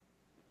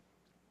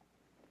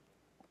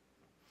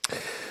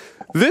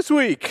This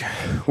week,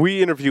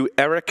 we interview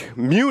Eric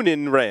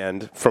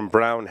Munin-Rand from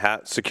Brown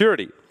Hat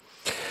Security.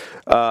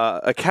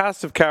 A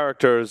cast of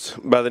characters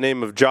by the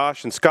name of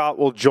Josh and Scott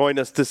will join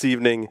us this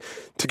evening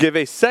to give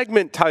a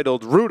segment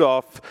titled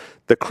Rudolph,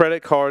 the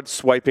Credit Card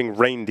Swiping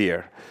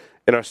Reindeer.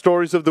 In our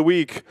stories of the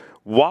week,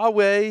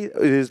 Huawei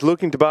is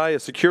looking to buy a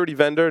security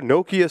vendor.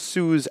 Nokia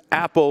sues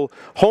Apple.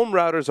 Home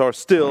routers are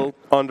still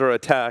under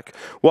attack.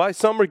 Why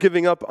some are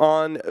giving up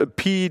on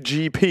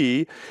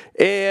PGP,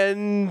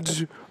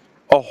 and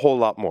a whole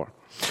lot more.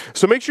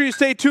 So make sure you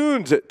stay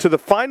tuned to the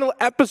final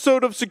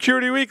episode of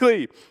Security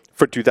Weekly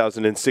for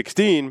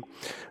 2016.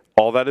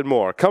 All that and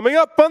more coming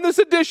up on this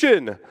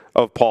edition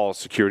of Paul's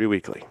Security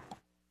Weekly.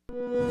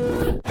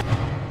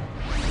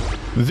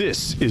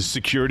 This is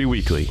Security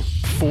Weekly.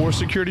 For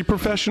security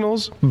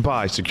professionals,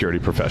 by security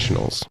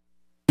professionals.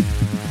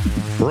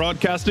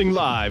 Broadcasting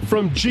live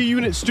from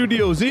G-Unit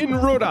Studios in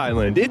Rhode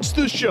Island, it's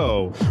the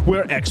show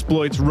where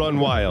exploits run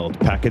wild,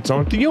 packets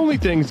aren't the only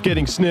things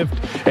getting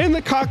sniffed, and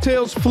the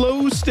cocktails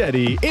flow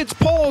steady. It's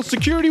Paul's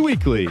Security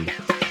Weekly.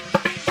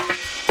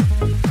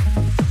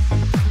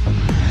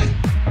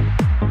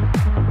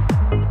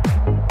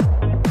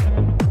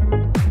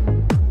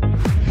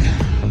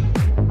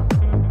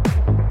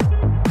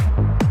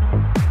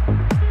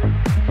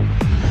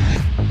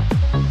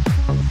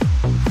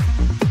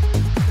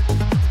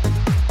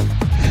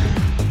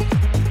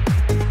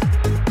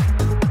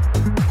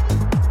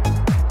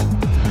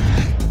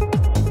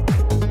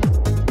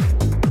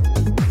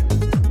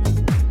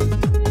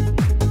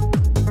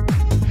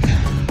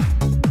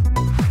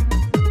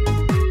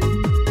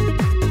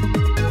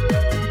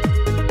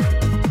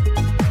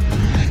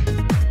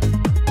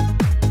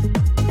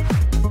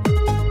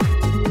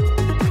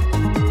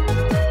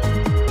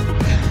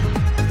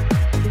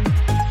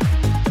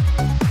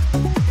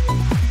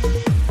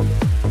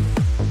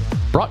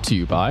 Brought to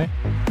you by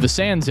the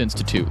SANS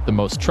Institute, the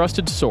most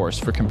trusted source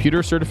for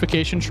computer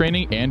certification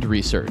training and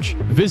research.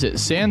 Visit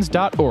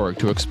SANS.org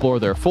to explore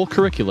their full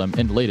curriculum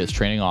and latest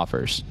training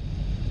offers.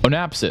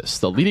 Onapsis,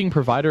 the leading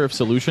provider of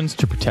solutions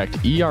to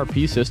protect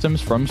ERP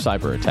systems from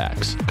cyber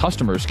attacks.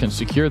 Customers can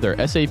secure their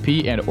SAP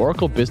and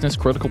Oracle Business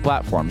Critical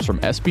platforms from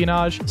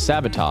espionage,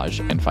 sabotage,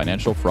 and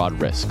financial fraud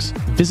risks.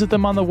 Visit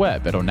them on the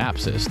web at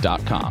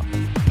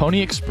onapsis.com.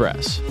 Pony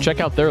Express. Check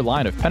out their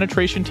line of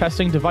penetration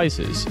testing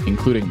devices,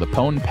 including the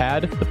Pwn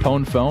Pad, the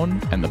Pwn Phone,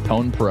 and the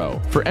Pwn Pro.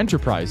 For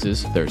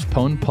enterprises, there's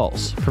Pwn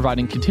Pulse,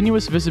 providing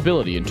continuous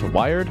visibility into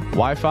wired,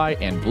 Wi-Fi,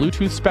 and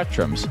Bluetooth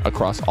spectrums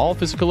across all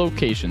physical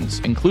locations,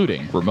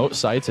 including remote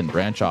sites and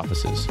branch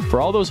offices. For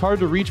all those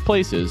hard-to-reach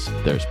places,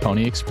 there's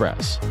Pony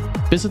Express.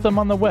 Visit them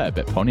on the web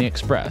at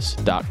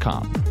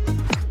ponyexpress.com.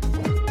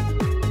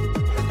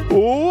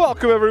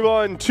 Welcome,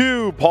 everyone,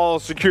 to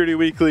Paul's Security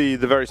Weekly,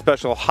 the very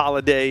special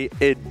holiday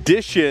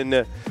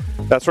edition.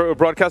 That's right, we're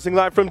broadcasting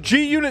live from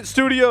G-Unit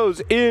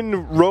Studios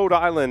in Rhode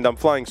Island. I'm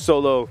flying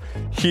solo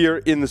here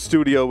in the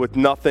studio with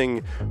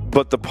nothing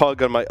but the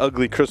pug on my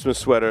ugly Christmas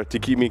sweater to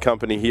keep me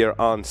company here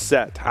on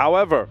set.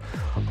 However,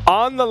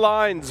 on the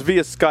lines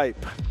via Skype,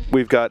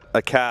 we've got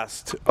a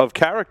cast of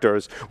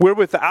characters. We're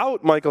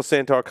without Michael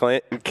Santar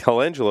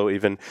Colangelo,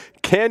 even.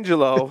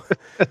 Cangelo,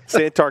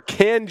 Santar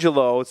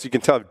Cangelo, so you can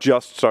tell I've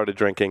just started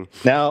drinking.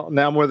 Now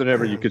more than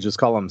ever, you could just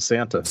call him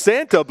Santa.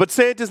 Santa, but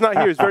Santa's not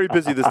here. He's very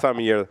busy this time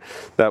of year.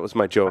 That was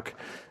my joke.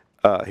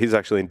 He's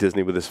actually in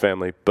Disney with his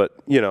family, but,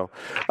 you know.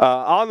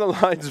 On the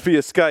lines via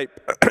Skype,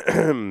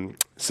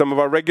 some of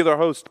our regular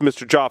host,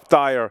 Mr. Joff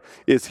Dyer,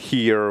 is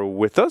here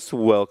with us.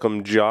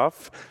 Welcome,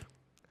 Joff.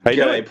 How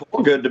you doing? G'day,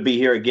 Paul. Good to be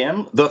here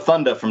again. The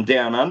Thunder from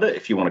Down Under,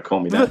 if you want to call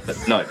me that.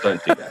 But no,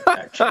 don't do that,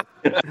 actually.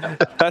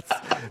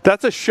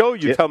 That's a show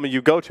you tell me you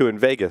go to in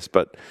Vegas,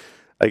 but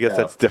I guess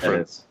that's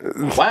different.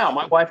 Wow,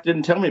 my wife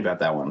didn't tell me about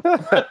that one.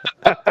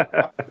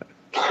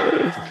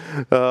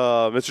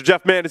 Mr.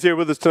 Jeff Mann is here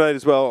with us tonight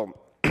as well.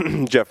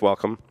 Jeff,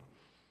 welcome.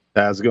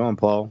 How's it going,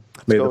 Paul?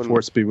 May the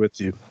force be with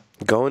you.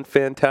 Going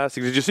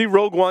fantastic. Did you see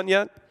Rogue One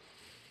yet?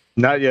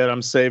 Not yet.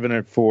 I'm saving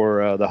it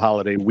for the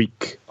holiday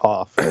week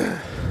off.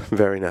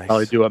 Very nice.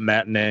 I'll do a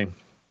matinee.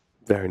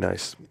 Very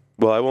nice.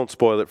 Well, I won't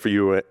spoil it for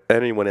you or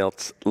anyone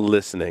else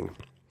listening.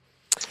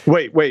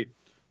 Wait.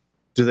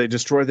 Do they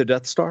destroy the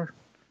Death Star?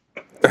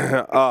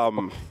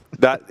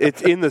 That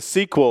it's in the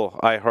sequel.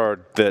 I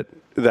heard that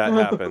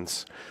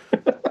happens.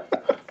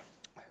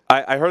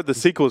 I heard the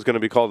sequel is going to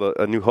be called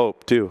A New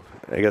Hope too.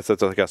 I guess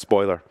that's like a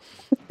spoiler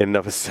in and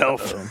of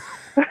itself.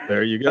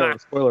 There you go.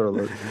 Spoiler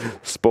alert.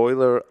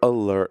 Spoiler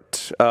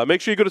alert.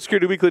 Make sure you go to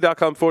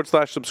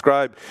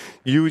securityweekly.com/subscribe.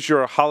 Use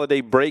your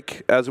holiday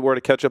break, as it were,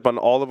 to catch up on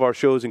all of our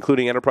shows,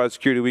 including Enterprise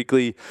Security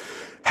Weekly,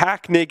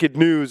 Hack Naked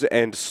News,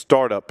 and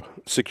Startup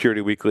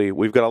Security Weekly.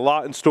 We've got a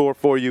lot in store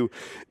for you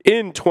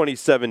in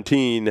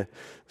 2017,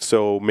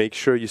 so make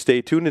sure you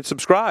stay tuned and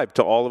subscribe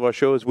to all of our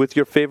shows with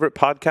your favorite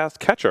podcast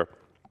catcher.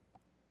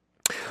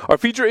 Our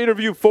feature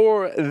interview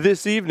for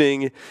this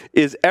evening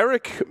is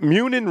Eric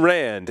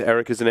Munin-Rand.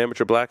 Eric is an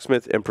amateur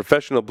blacksmith and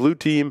professional blue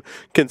team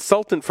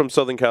consultant from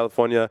Southern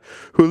California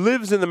who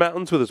lives in the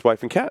mountains with his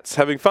wife and cats.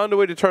 Having found a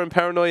way to turn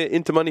paranoia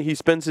into money, he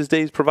spends his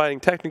days providing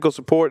technical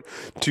support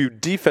to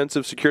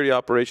defensive security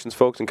operations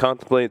folks and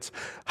contemplates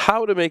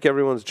how to make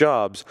everyone's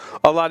jobs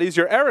a lot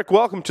easier. Eric,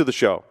 welcome to the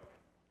show.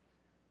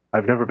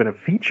 I've never been a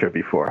feature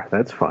before.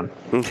 That's fun.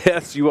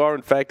 Yes, you are,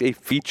 in fact, a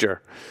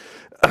feature.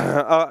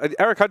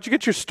 Eric, how'd you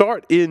get your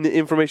start in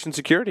information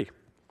security?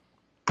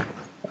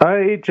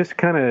 I just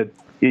kind of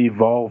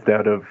evolved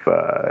out of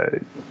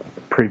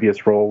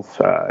previous roles.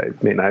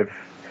 Ever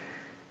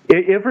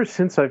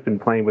since I've been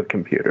playing with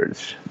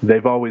computers,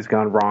 they've always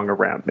gone wrong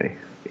around me.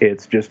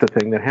 It's just a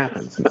thing that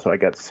happens. And so I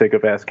got sick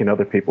of asking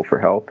other people for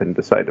help and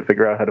decided to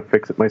figure out how to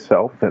fix it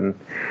myself. And,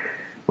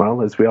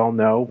 well, as we all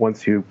know,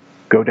 once you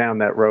go down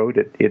that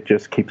road, it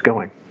just keeps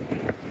going.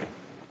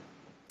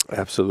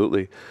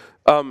 Absolutely.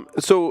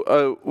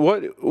 So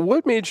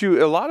what made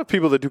you, a lot of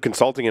people that do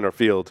consulting in our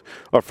field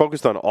are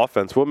focused on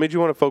offense. What made you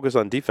want to focus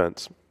on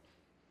defense?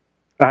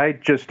 I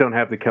just don't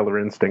have the killer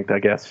instinct, I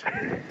guess.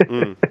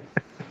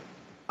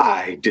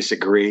 I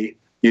disagree.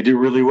 You do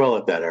really well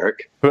at that,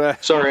 Eric.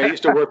 Sorry, I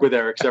used to work with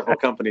Eric several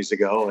companies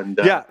ago, and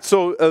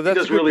so that's he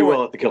does really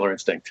well at the killer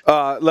instinct.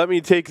 Let me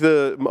take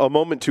a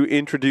moment to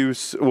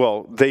introduce,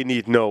 well, they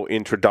need no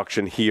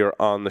introduction here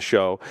on the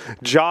show.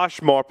 Josh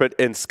Marpet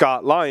and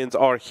Scott Lyons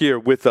are here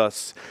with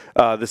us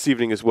this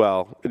evening as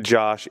well.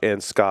 Josh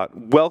and Scott,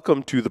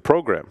 welcome to the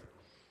program.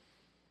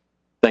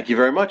 Thank you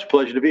very much.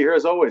 Pleasure to be here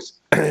as always.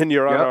 And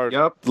you're on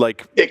our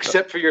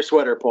except for your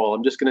sweater, Paul.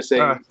 I'm just going to say,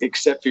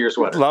 except for your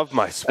sweater. Love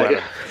my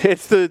sweater.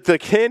 It's the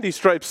candy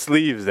striped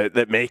sleeves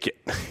that make it.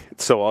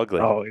 It's so ugly.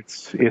 Oh,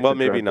 it's well,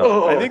 maybe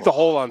not. I think the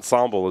whole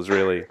ensemble is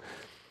really.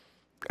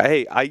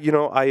 Hey,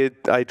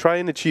 I try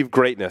and achieve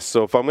greatness.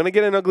 So if I'm going to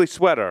get an ugly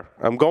sweater,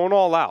 I'm going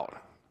all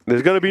out.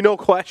 There's going to be no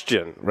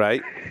question,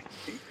 right?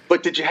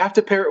 But did you have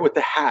to pair it with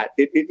the hat?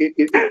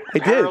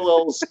 It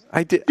parallels,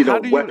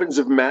 weapons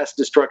of mass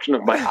destruction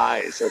of my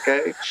eyes,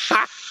 okay?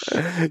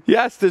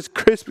 Yes, there's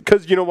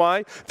because you know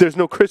why? There's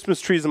no Christmas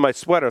trees in my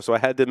sweater, so I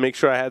had to make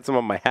sure I had some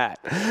on my hat.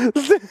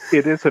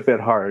 It is a bit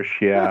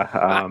harsh,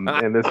 yeah.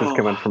 And this is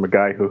coming from a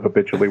guy who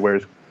habitually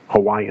wears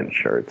Hawaiian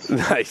shirts.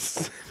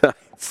 Nice.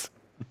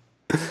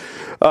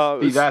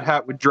 That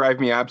hat would drive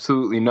me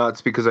absolutely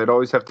nuts because I'd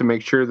always have to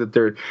make sure that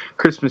their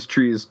Christmas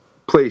tree is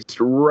placed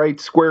right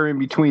square in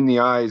between the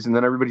eyes, and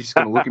then everybody's just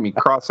going to look at me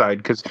cross-eyed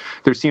because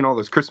they're seeing all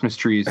those Christmas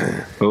trees.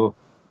 Oh,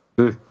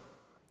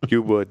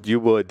 you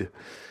would.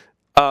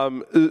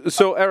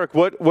 So, Eric,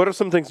 what are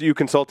some things that you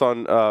consult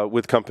on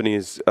with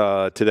companies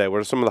today? What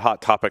are some of the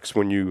hot topics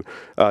when you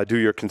do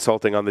your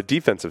consulting on the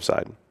defensive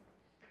side?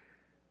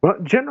 Well,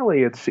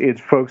 generally,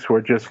 it's folks who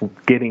are just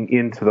getting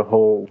into the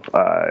whole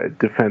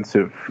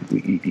defensive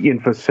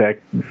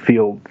infosec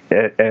field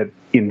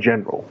in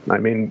general. I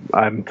mean,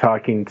 I'm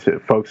talking to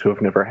folks who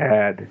have never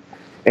had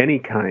any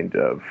kind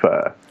of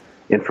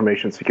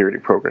information security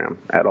program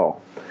at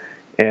all.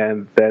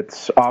 And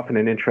that's often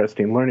an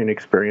interesting learning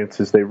experience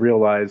as they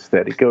realize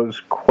that it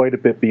goes quite a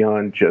bit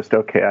beyond just,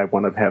 okay, I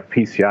want to have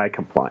PCI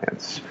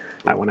compliance.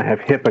 I want to have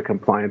HIPAA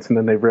compliance. And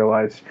then they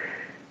realize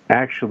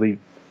actually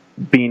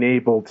being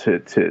able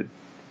to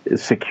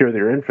secure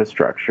their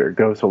infrastructure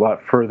goes a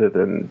lot further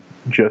than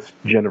just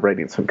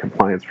generating some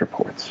compliance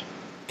reports.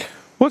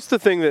 What's the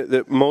thing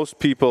that most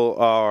people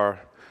are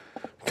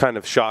kind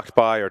of shocked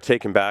by or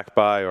taken back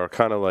by or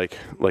kind of like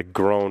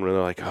groan when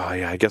they're like, oh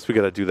yeah, I guess we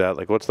got to do that?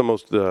 Like, what's the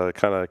most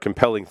kind of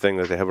compelling thing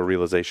that they have a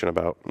realization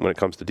about when it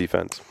comes to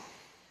defense?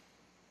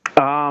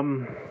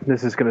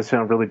 This is going to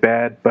sound really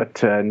bad,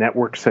 but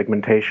network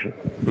segmentation.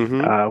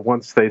 Mm-hmm.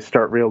 Once they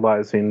start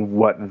realizing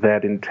what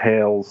that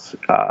entails,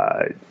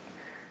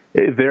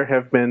 there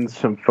have been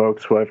some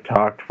folks who I've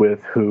talked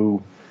with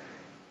who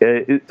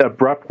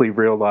abruptly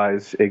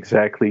realize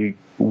exactly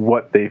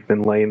what they've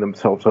been laying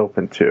themselves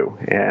open to,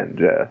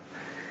 and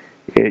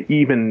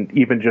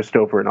even just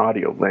over an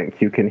audio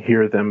link, you can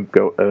hear them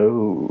go,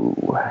 "Oh."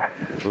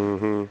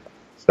 Mm-hmm.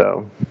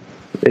 So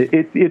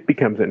it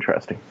becomes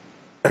interesting.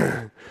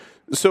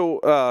 So,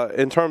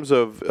 in terms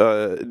of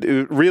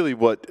really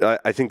what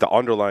I think the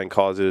underlying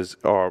causes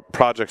are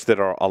projects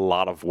that are a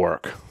lot of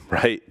work,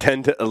 right?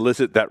 Tend to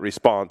elicit that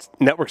response.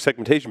 Network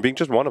segmentation being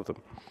just one of them.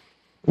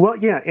 Well,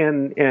 yeah,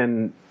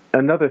 and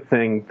another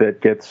thing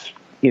that gets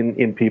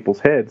in people's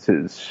heads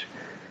is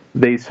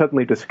they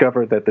suddenly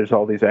discover that there's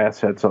all these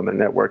assets on the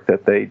network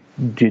that they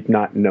did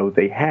not know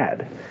they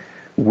had,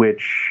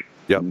 which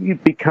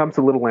becomes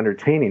a little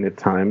entertaining at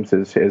times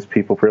as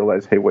people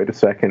realize, hey, wait a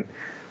second.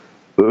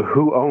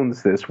 Who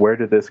owns this? Where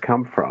did this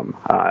come from?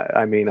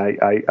 I mean,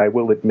 I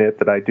will admit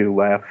that I do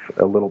laugh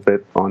a little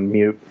bit on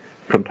mute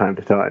from time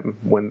to time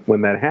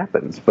when that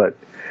happens. But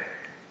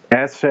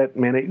asset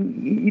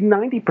management,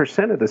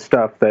 90% of the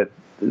stuff that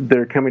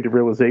they're coming to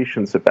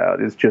realizations about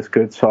is just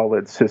good,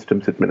 solid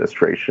systems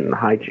administration and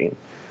hygiene.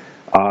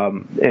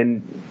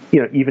 And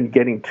even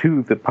getting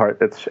to the part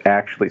that's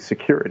actually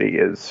security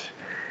is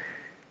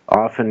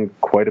often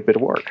quite a bit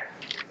of work.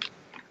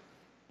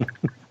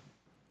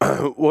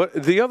 What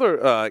the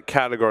other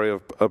category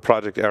of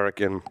project, Eric,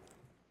 and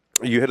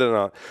you hit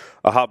on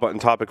a hot button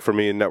topic for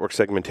me in network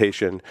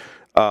segmentation.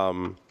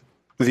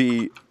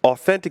 The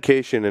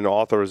authentication and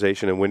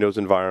authorization in Windows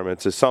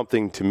environments is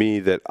something to me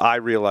that I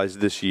realized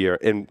this year,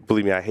 and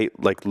believe me, I hate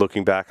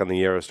looking back on the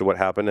year as to what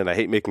happened, and I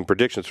hate making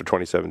predictions for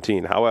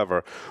 2017.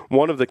 However,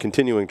 one of the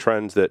continuing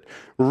trends that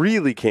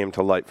really came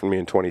to light for me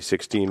in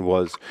 2016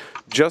 was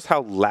just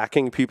how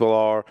lacking people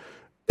are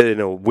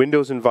in a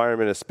Windows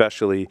environment,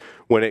 especially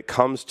when it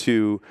comes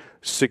to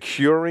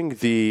securing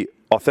the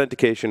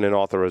authentication and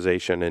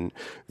authorization. And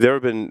there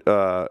have been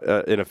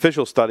an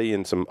official study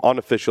and some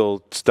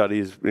unofficial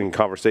studies and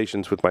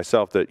conversations with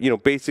myself that,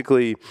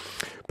 basically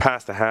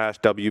pass the hash,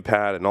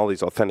 WPAT, and all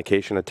these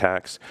authentication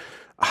attacks.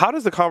 How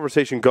does the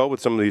conversation go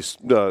with some of these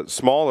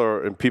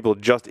smaller people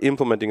just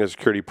implementing a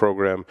security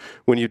program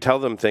when you tell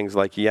them things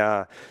like,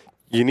 you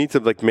need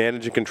to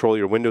manage and control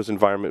your Windows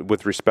environment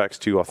with respects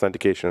to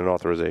authentication and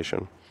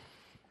authorization?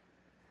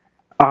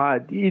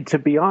 To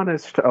be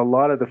honest, a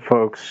lot of the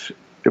folks,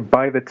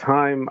 by the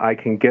time I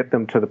can get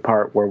them to the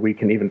part where we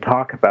can even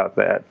talk about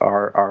that,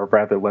 are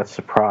rather less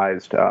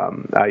surprised.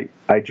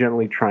 I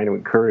generally try to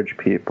encourage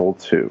people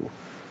to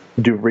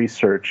do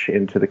research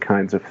into the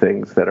kinds of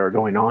things that are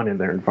going on in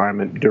their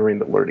environment during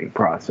the learning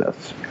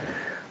process.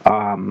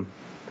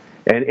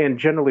 And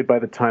generally, by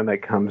the time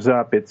that comes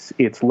up,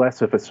 it's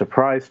less of a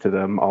surprise to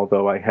them,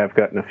 although I have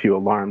gotten a few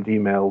alarmed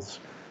emails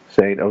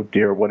saying, "Oh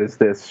dear, what is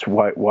this?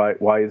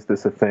 Why is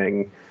this a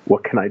thing?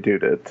 What can I do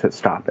to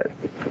stop it?"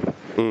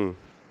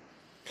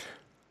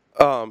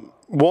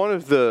 One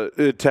of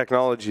the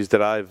technologies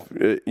that I've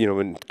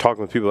been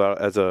talking with people about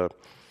as a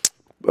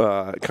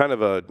kind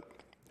of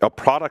a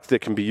product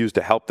that can be used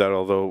to help that,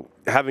 although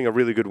having a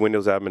really good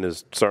Windows admin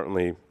is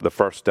certainly the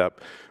first step,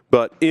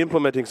 but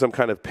implementing some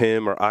kind of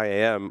PIM or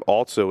IAM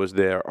also is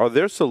there. Are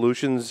there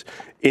solutions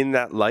in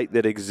that light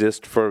that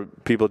exist for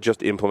people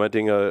just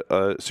implementing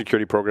a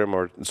security program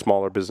or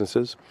smaller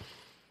businesses?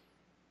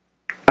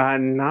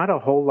 Not a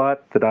whole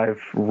lot that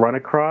I've run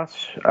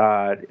across.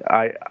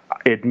 I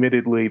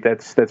admittedly,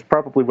 that's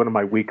probably one of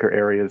my weaker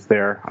areas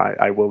there.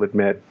 I will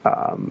admit.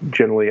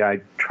 Generally,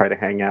 I try to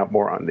hang out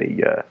more on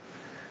the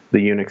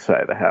Unix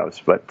side of the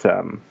house, but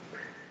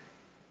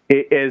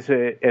as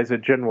a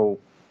general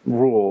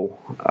rule,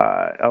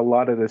 a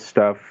lot of this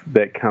stuff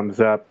that comes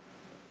up,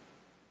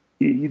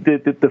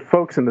 the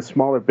folks in the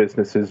smaller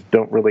businesses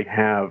don't really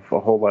have a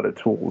whole lot of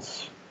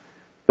tools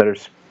that are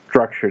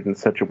structured in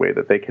such a way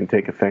that they can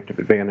take effective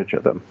advantage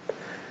of them.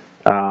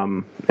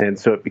 And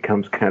so it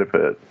becomes kind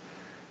of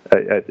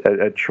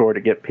a chore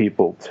to get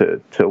people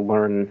to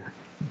learn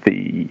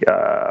the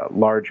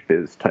large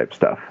biz type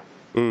stuff.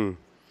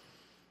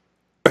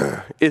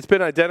 It's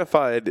been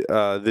identified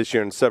this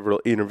year in several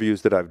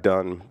interviews that I've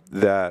done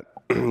that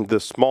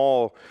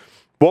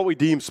what we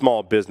deem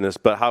small business,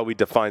 but how we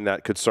define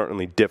that could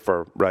certainly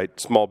differ, right?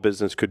 Small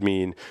business could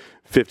mean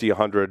 50,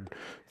 100,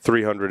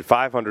 300,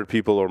 500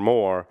 people or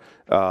more,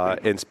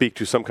 and speak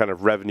to some kind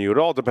of revenue. It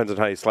all depends on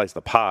how you slice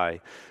the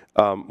pie.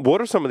 What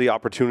are some of the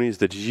opportunities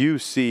that you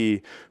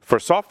see for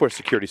software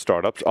security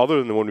startups, other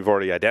than the one we've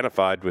already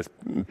identified with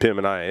PIM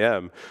and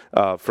IAM,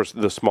 for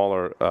the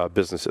smaller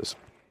businesses?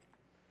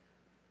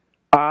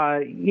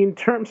 In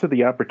terms of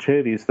the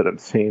opportunities that I'm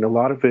seeing, a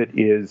lot of it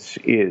is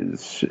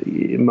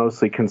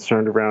mostly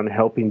concerned around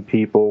helping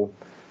people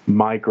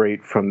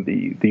migrate from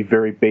the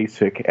very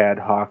basic ad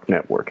hoc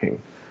networking,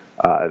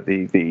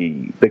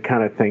 the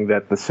kind of thing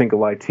that the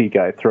single IT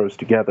guy throws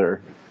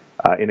together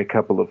in a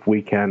couple of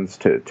weekends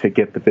to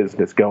get the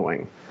business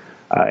going,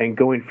 and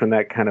going from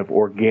that kind of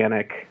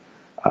organic,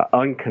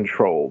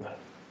 uncontrolled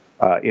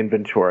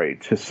inventory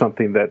to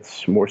something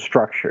that's more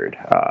structured.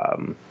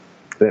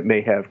 That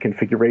may have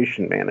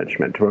configuration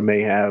management or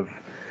may have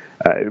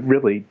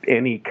really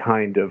any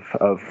kind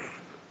of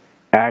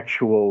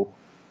actual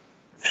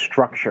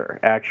structure,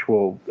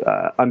 actual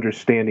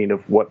understanding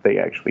of what they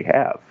actually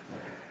have.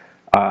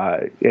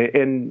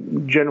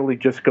 And generally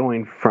just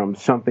going from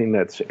something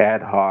that's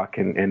ad hoc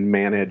and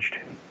managed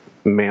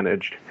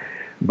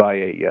by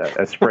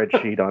a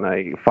spreadsheet on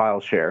a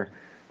file share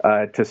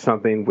to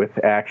something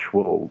with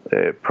actual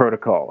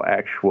protocol,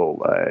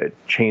 actual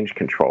change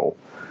control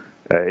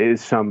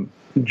is some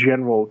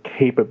general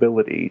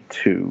capability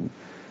to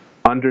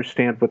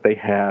understand what they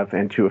have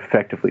and to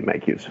effectively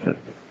make use of it.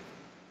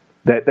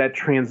 That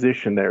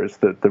transition there is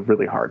the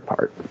really hard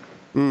part.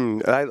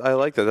 I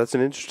like that. That's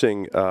an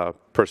interesting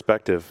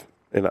perspective.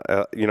 And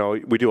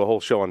we do a whole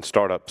show on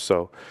startups,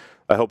 so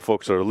I hope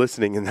folks are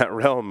listening in that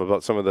realm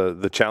about some of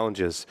the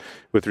challenges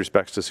with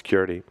respects to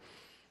security.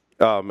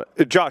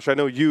 Josh, I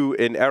know you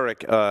and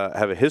Eric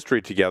have a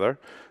history together.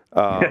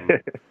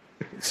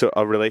 So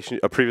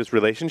a previous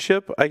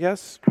relationship, I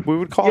guess we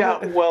would call it?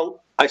 Yeah,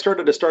 well, I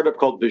started a startup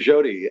called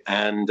Vijoti,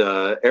 and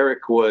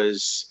Eric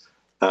was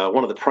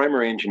one of the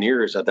primary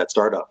engineers at that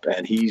startup,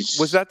 and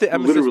was that the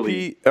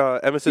MSSP?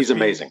 MSSP? He's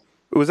amazing.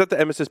 Was that the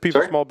MSSP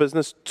for small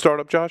business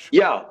startup, Josh?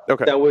 Yeah.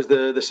 Okay. That was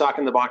the sock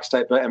in the box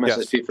type of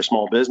MSSP for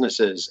small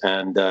businesses,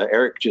 and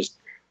Eric just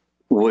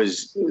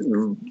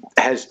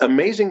has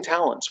amazing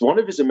talents. One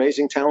of his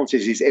amazing talents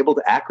is he's able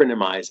to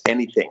acronymize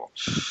anything.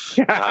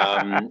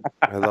 I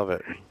love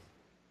it.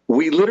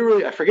 We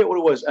literally, I forget what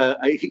it was.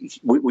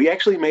 We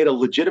actually made a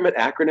legitimate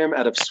acronym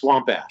out of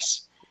swamp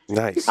ass.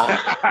 Nice.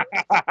 I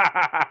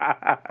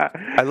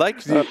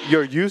like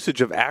your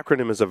usage of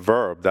acronym as a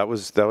verb. That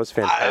was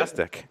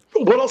fantastic.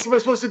 What else am I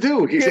supposed to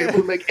do? He's able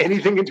to make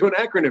anything into an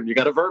acronym. You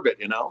got to verb it,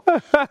 you know.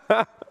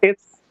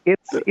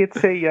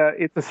 It's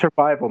a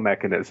survival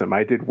mechanism.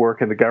 I did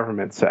work in the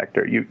government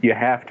sector. You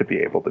have to be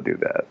able to do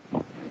that.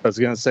 I was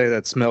going to say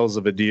that smells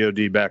of a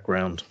DoD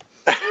background.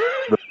 A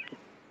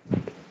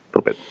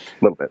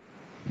little bit.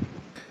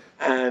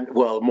 And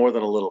well, more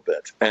than a little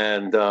bit.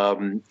 And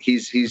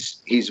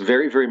he's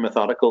very, very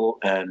methodical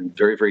and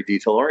very, very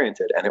detail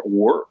oriented, and it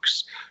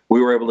works.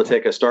 We were able to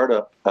take a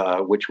startup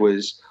which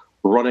was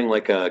running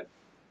like a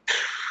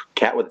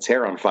cat with its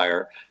hair on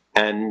fire,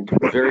 and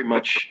very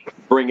much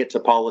bring it to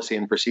policy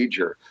and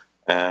procedure.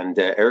 And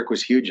Eric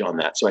was huge on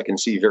that, so I can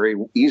see very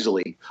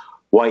easily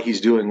why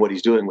he's doing what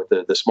he's doing with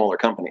the smaller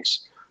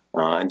companies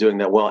and doing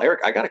that well.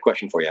 Eric, I got a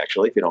question for you,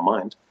 actually, if you don't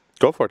mind.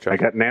 Go for it, Chuck. I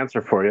got an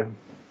answer for you.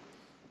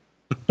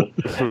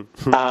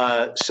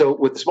 So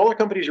with the smaller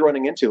companies you're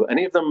running into,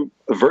 any of them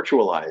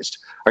virtualized,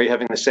 are you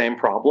having the same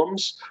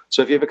problems?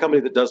 So if you have a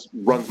company that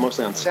runs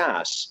mostly on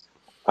SaaS,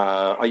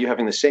 are you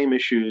having the same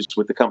issues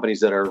with the companies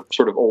that are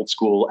sort of old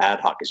school ad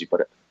hoc, as you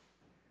put it?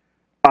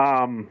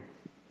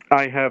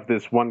 I have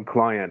this one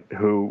client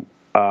who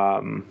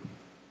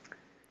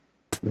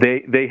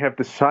they have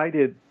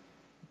decided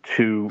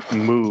to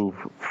move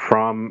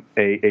from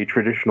a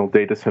traditional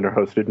data center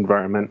hosted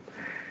environment,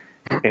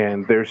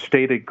 and their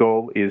stated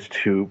goal is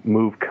to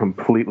move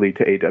completely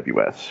to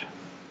AWS.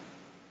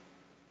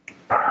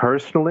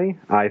 Personally,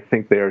 I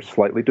think they are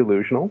slightly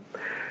delusional.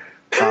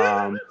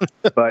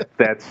 But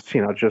that's,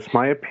 just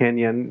my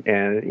opinion,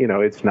 and,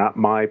 it's not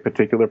my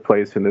particular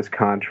place in this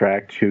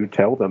contract to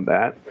tell them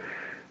that.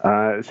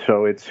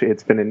 So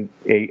it's been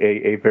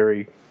a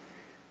very,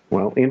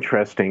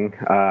 interesting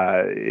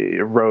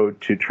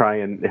road to try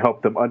and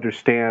help them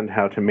understand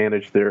how to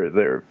manage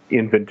their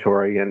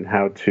inventory and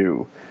how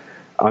to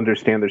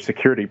understand their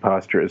security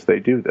posture as they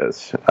do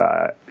this.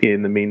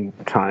 In the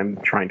meantime,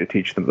 trying to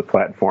teach them the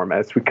platform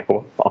as we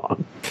go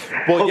along.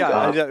 Well,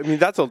 I mean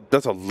that's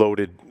a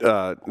loaded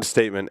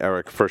statement,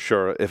 Eric, for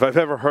sure. If I've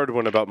ever heard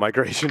one about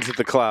migration to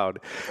the cloud,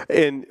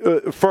 and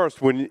first,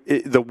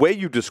 the way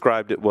you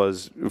described it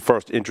was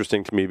first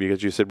interesting to me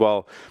because you said,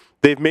 well,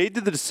 they've made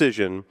the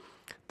decision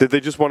that they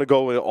just want to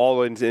go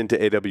all into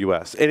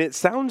AWS. And it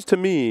sounds to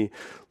me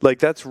like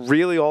that's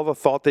really all the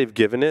thought they've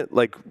given it.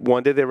 Like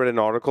one day they read an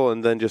article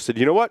and then just said,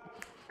 you know what?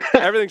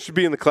 Everything should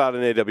be in the cloud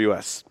in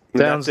AWS.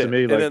 Sounds to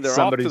me like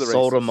somebody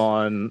sold them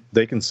on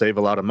they can save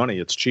a lot of money.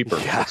 It's cheaper.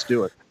 Yeah. Let's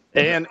do it.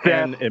 And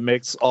it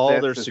makes all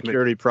their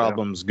security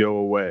problems go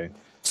away.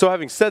 So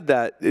having said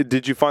that,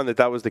 did you find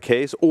that was the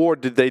case? Or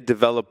did they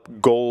develop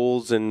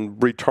goals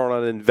and return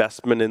on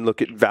investment and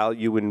look at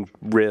value and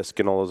risk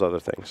and all those other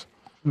things?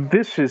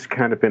 This has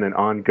kind of been an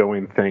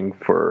ongoing thing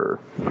for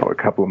a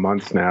couple of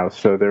months now.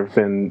 So there have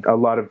been a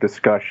lot of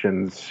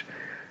discussions,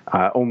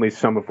 only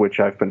some of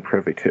which I've been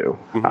privy to.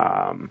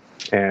 Mm-hmm.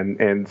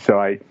 And so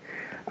I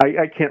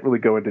can't really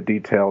go into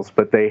details,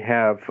 but they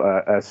have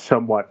a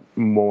somewhat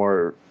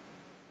more,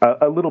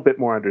 a little bit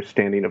more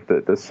understanding of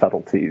the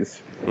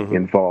subtleties mm-hmm.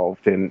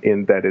 involved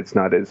in that it's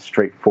not as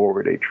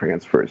straightforward a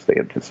transfer as they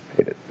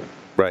anticipated.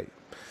 Right.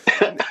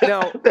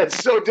 Now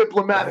that's so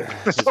diplomatic.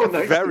 So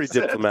nice. Very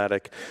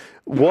diplomatic.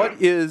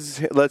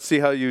 Let's see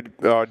how you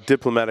are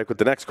diplomatic with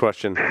the next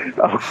question.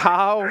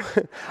 How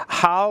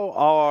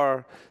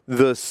are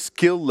the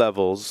skill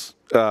levels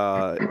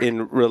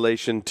in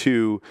relation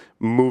to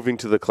moving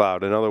to the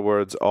cloud? In other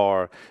words,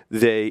 are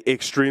they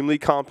extremely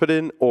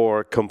competent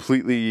or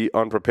completely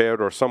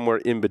unprepared or somewhere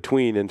in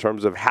between in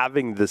terms of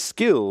having the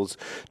skills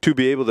to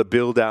be able to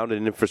build out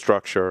an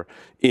infrastructure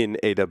in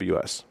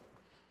AWS?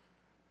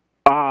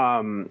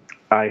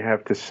 I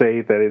have to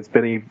say that it's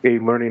been a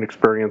learning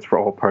experience for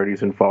all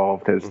parties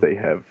involved as they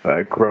have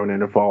grown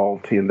and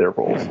evolved in their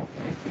roles.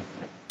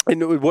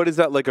 And what is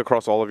that like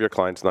across all of your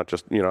clients? Not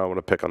just, I want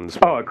to pick on this.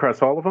 Oh,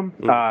 across all of them?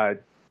 Mm.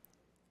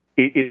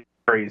 It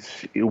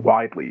varies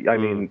widely. I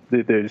mean,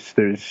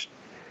 there's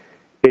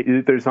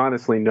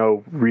honestly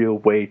no real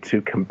way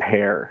to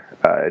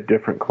compare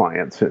different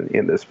clients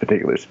in this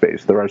particular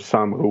space. There are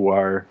some who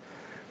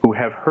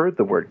have heard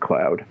the word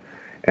cloud,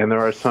 and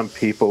there are some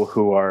people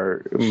who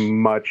are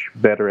much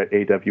better at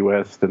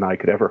AWS than I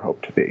could ever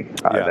hope to be.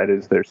 That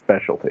is their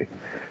specialty.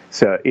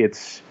 So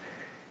it's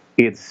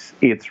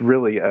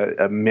really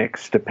a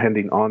mix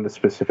depending on the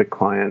specific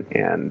client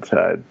and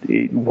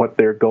what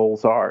their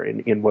goals are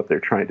in what they're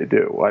trying to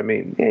do. I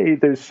mean,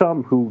 there's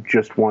some who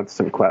just want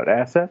some cloud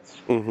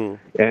assets, mm-hmm.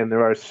 and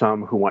there are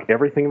some who want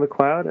everything in the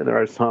cloud, and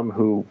there are some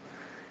who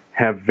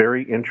have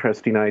very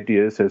interesting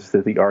ideas as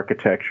to the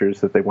architectures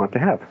that they want to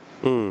have.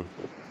 Mm.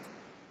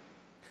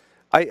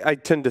 I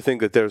tend to think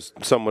that there's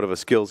somewhat of a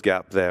skills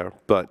gap there,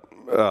 but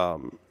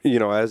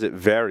as it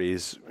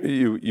varies,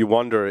 you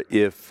wonder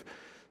if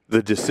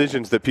the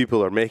decisions that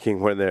people are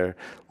making when they're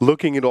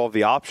looking at all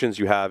the options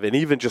you have, and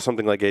even just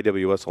something like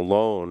AWS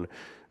alone,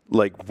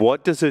 like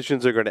what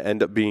decisions are going to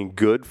end up being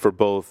good for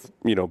both,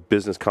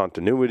 business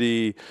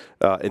continuity,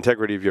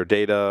 integrity of your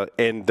data,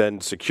 and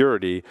then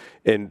security,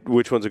 and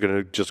which ones are going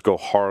to just go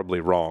horribly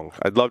wrong.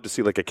 I'd love to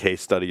see like a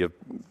case study of,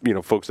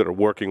 folks that are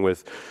working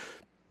with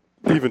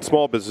even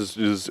small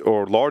businesses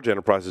or large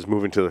enterprises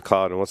moving to the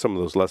cloud and what some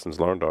of those lessons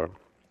learned are.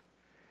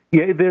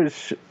 Yeah,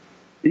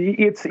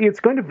 it's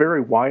going to vary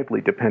widely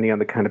depending on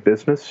the kind of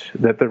business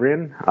that they're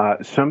in.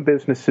 Some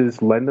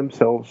businesses lend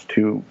themselves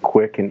to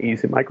quick and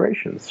easy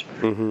migrations,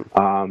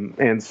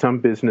 and some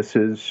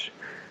businesses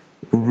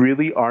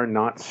really are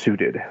not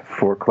suited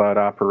for cloud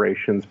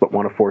operations but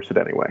want to force it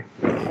anyway.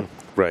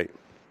 Right.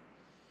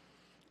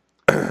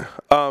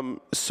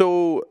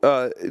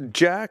 So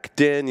Jack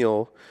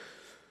Daniel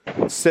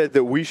said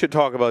that we should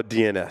talk about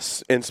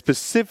DNS, and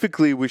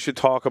specifically we should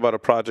talk about a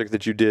project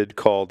that you did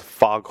called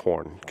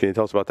Foghorn. Can you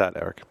tell us about that,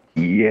 Eric?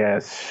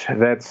 Yes,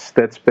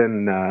 that's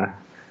been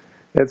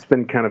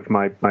kind of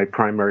my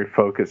primary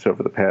focus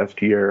over the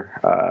past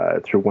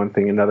year, through one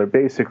thing and another.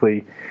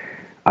 Basically,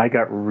 I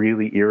got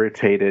really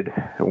irritated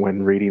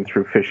when reading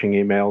through phishing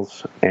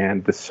emails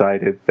and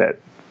decided that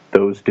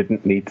those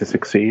didn't need to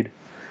succeed,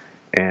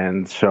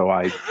 and so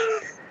I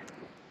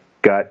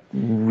got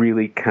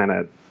really kind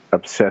of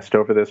obsessed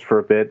over this for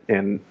a bit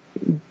and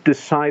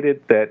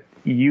decided that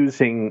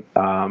using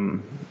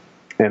an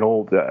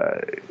old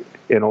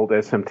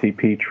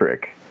SMTP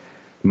trick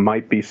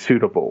might be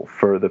suitable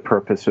for the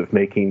purpose of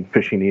making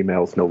phishing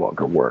emails no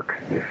longer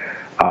work.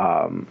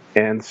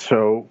 And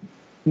so,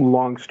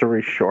 long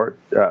story short,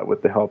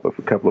 with the help of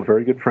a couple of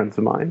very good friends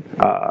of mine,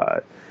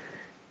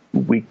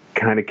 we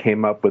kind of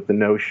came up with the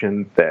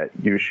notion that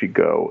you should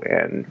go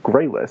and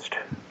graylist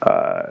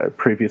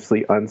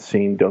previously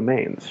unseen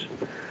domains.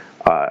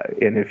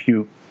 And if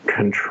you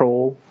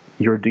control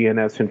your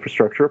DNS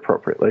infrastructure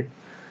appropriately,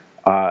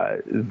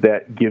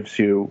 that gives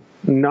you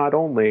not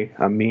only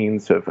a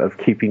means of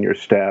keeping your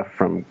staff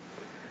from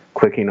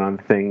clicking on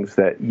things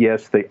that,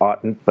 yes, they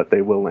oughtn't, but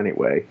they will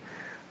anyway,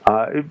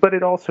 but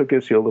it also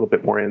gives you a little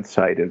bit more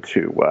insight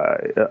into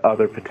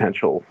other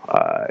potential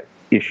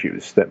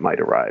issues that might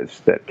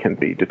arise that can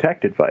be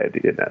detected via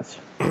DNS.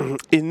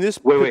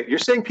 Wait, you're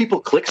saying people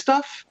click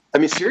stuff? I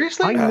mean,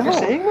 seriously? I know. You're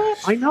saying that?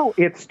 I know.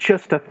 It's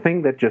just a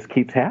thing that just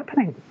keeps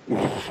happening.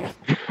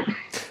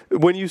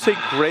 When you say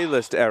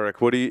graylist,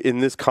 Eric, what do you, in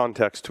this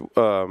context,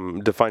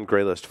 define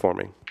graylist for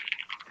me?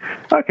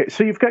 Okay,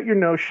 so you've got your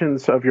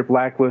notions of your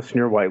blacklist and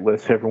your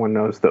whitelist. Everyone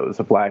knows those.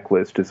 A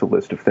blacklist is a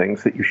list of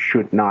things that you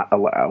should not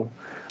allow.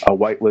 A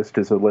whitelist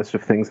is a list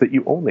of things that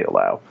you only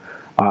allow.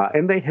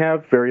 And they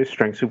have various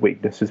strengths and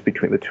weaknesses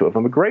between the two of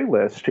them. A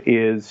graylist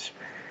is,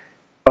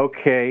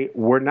 okay,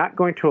 we're not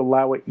going to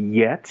allow it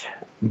yet,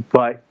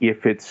 but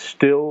if it's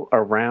still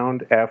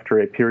around after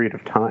a period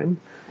of time,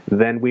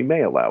 then we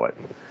may allow it.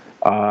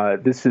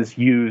 This is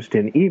used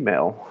in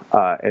email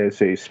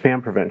as a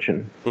spam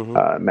prevention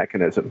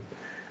mechanism.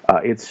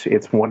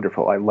 It's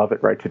wonderful. I love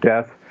it right to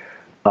death.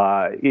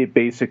 It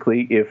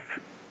basically, if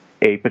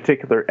a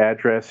particular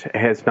address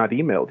has not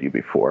emailed you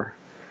before,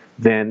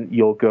 then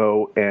you'll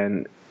go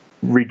and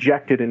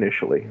reject it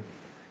initially.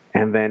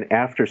 And then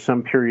after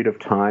some period of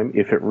time,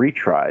 if it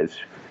retries,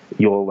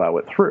 you'll allow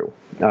it through.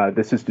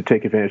 This is to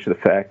take advantage of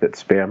the fact that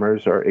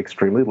spammers are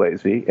extremely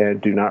lazy and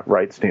do not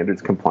write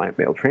standards-compliant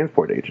mail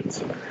transport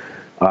agents.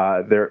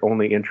 They're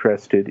only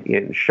interested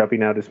in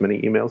shoving out as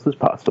many emails as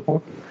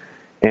possible.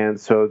 And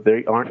so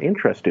they aren't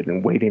interested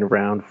in waiting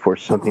around for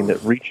something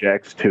that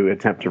rejects to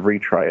attempt to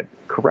retry it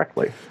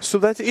correctly. So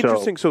that's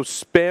interesting. So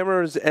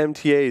spammers,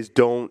 MTAs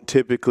don't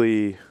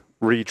typically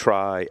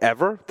retry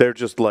ever? They're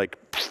just like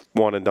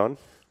one and done?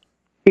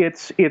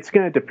 It's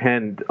going to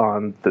depend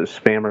on the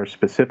spammer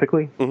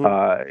specifically.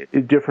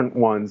 Different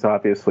ones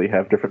obviously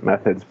have different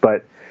methods,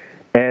 but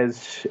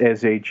as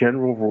a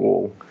general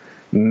rule,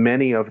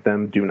 many of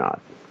them do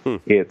not.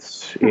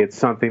 It's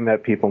something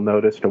that people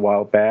noticed a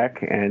while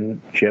back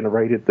and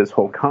generated this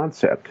whole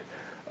concept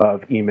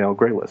of email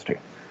graylisting.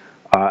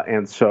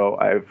 And so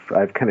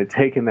I've kind of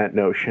taken that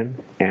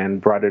notion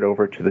and brought it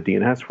over to the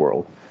DNS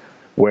world,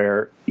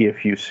 where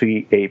if you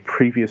see a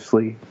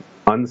previously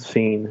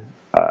unseen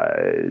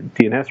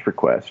DNS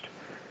request,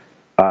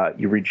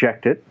 you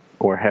reject it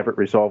or have it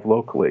resolved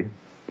locally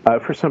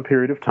for some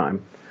period of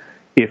time.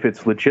 If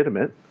it's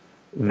legitimate,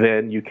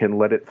 then you can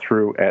let it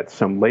through at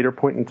some later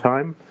point in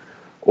time.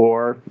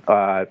 Or,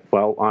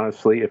 well,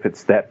 honestly, if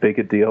it's that big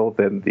a deal,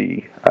 then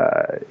the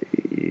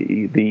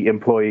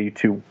employee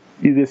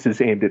this is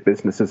aimed at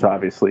businesses,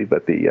 obviously,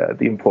 but the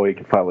employee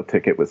can file a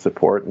ticket with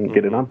support and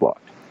get it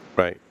unblocked.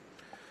 Right.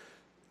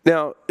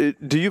 Now,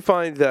 do you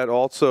find that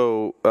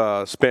also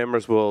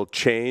spammers will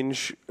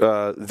change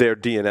their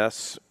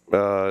DNS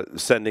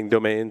sending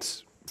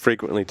domains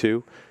frequently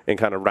too, and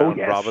kind of round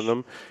robin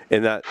them?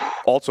 And that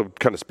also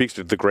kind of speaks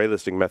to the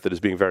graylisting method as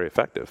being very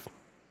effective.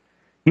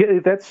 Yeah,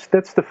 that's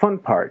the fun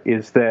part,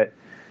 is that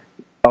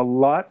a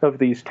lot of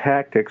these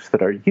tactics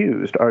that are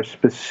used are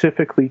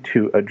specifically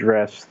to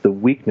address the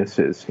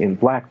weaknesses in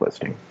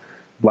blacklisting.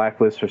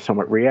 blacklists are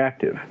somewhat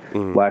reactive.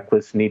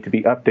 Blacklists need to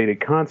be updated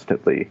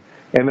constantly.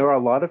 And there are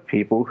a lot of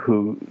people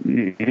who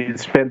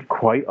spend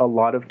quite a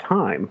lot of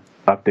time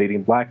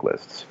updating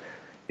blacklists.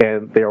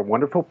 And they are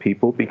wonderful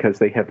people because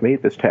they have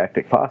made this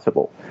tactic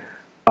possible.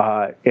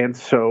 And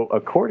so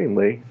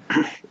accordingly,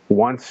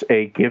 once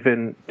a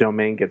given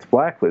domain gets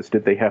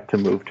blacklisted, they have to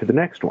move to the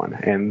next one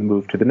and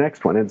move to the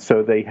next one. And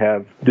so they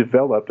have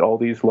developed all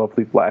these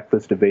lovely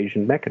blacklist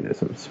evasion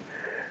mechanisms.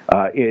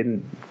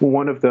 In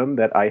one of them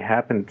that I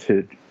happen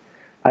to,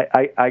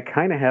 I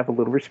kind of have a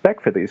little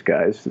respect for these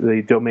guys,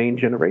 the domain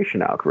generation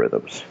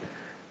algorithms.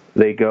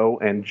 They go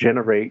and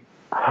generate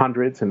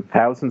hundreds and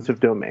thousands of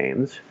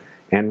domains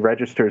and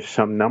registers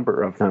some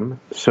number of them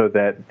so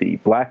that the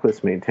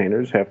blacklist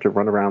maintainers have to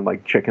run around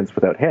like chickens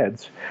without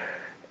heads.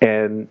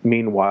 And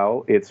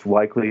meanwhile, it's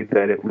likely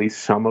that at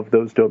least some of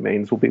those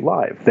domains will be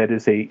live. That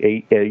is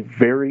a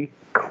very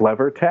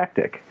clever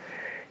tactic.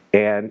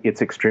 And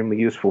it's extremely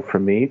useful for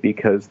me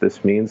because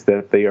this means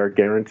that they are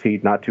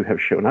guaranteed not to have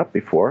shown up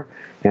before,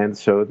 and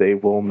so they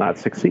will not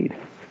succeed.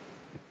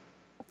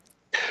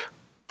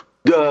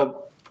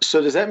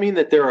 So does that mean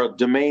that there are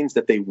domains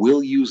that they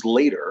will use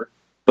later,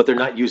 but they're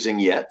not using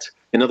yet?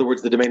 In other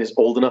words, the domain is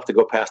old enough to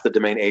go past the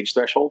domain age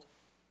threshold?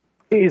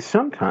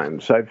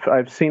 Sometimes.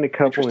 I've seen a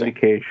couple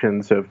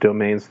indications of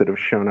domains that have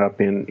shown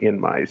up in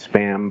my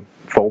spam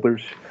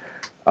folders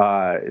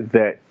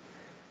that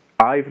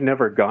I've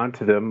never gone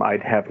to them.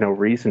 I'd have no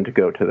reason to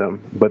go to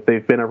them, but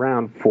they've been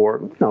around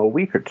for a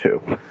week or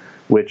two,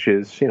 which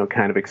is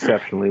kind of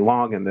exceptionally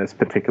long in this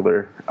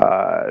particular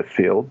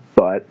field,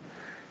 but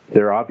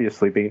they're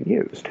obviously being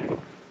used.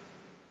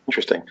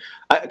 Interesting.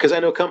 Because I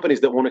know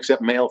companies that won't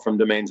accept mail from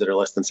domains that are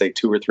less than, say,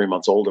 2 or 3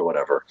 months old or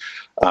whatever,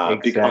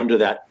 Exactly. Under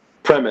that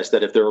premise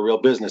that if they're a real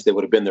business, they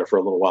would have been there for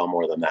a little while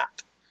more than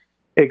that.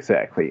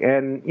 Exactly.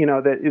 And,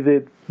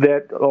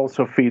 that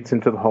also feeds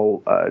into the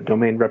whole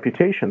domain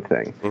reputation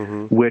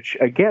thing, which,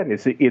 again,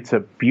 it's a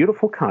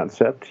beautiful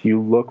concept.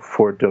 You look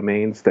for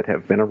domains that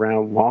have been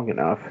around long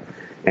enough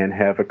and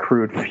have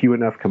accrued few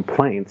enough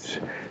complaints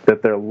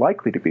that they're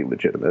likely to be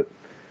legitimate.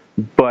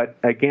 But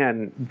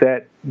again,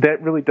 that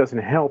really doesn't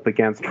help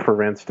against,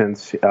 for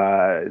instance,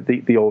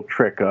 the old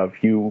trick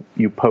of you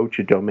poach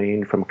a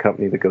domain from a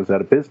company that goes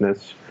out of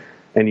business,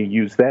 and you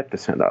use that to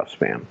send off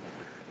spam.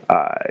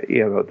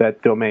 That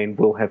domain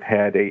will have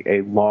had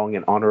a long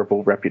and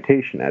honorable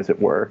reputation, as it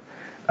were.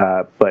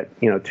 But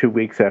 2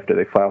 weeks after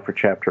they file for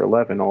Chapter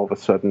 11, all of a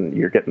sudden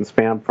you're getting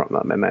spam from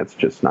them, and that's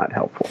just not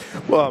helpful.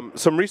 Well,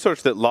 some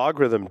research that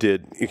Logarithm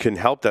did can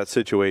help that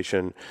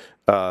situation.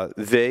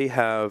 They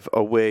have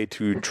a way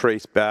to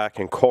trace back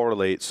and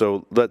correlate.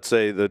 So let's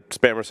say the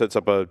spammer sets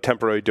up a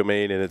temporary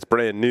domain and it's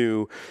brand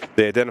new.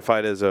 They identify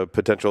it as a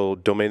potential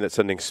domain that's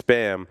sending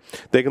spam.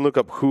 They can look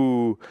up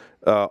who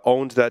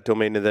owns that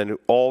domain and then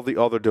all the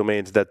other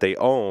domains that they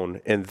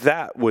own. And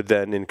that would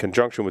then, in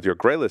conjunction with your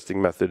gray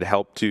listing method,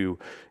 help to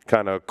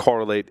kind of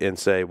correlate and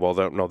say, well,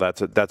 no,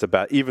 that's a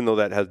bad, even though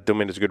that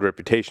domain has a good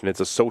reputation, it's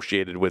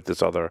associated with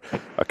this other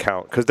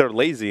account because they're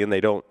lazy and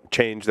they don't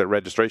change their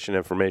registration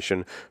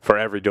information for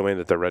every domain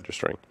that they're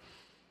registering.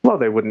 Well,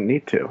 they wouldn't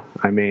need to.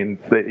 I mean,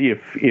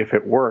 if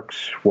it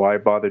works, why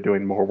bother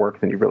doing more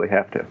work than you really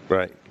have to?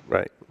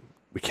 Right.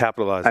 We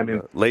capitalize on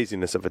the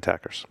laziness of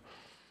attackers.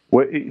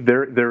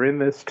 They're in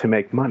this to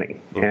make money,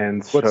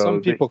 and so what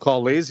some people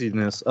call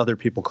laziness, other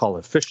people call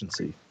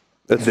efficiency.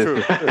 That's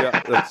true.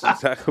 Yeah, that's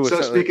exactly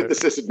so speak of the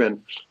sysadmin.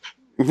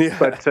 Yeah.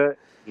 But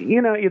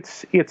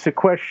it's a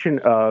question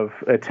of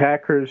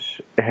attackers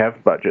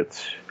have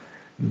budgets.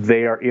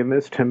 They are in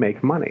this to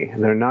make money.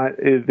 They're not.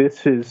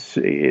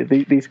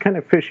 These kind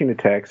of phishing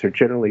attacks are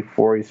generally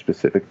for a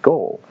specific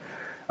goal.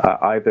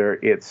 Either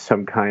it's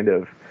some kind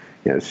of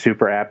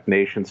super app,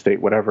 nation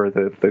state, whatever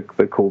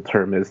the cool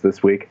term is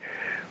this week,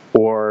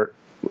 or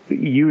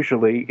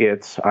usually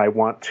it's I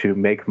want to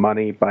make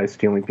money by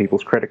stealing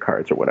people's credit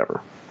cards or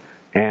whatever.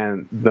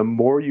 And the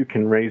more you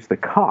can raise the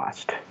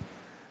cost,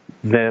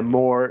 the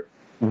more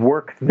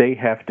work they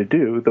have to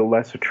do, the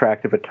less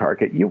attractive a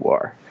target you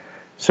are.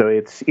 So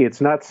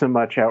it's not so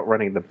much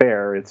outrunning the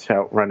bear, it's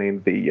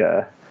outrunning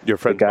the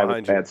guy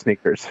with bad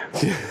sneakers.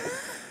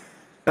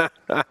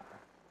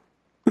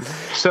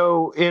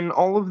 So in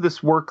all of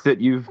this work that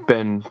you've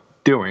been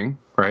doing,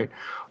 right,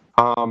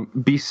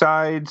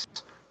 besides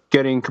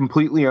getting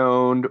completely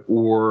owned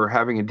or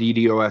having a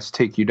DDoS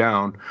take you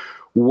down,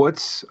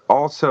 what's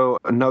also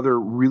another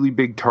really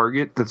big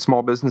target that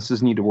small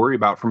businesses need to worry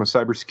about from a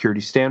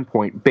cybersecurity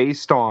standpoint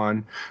based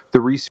on the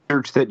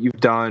research that you've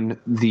done,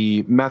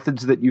 the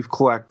methods that you've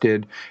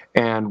collected,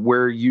 and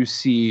where you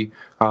see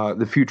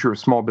the future of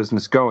small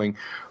business going?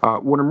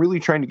 What I'm really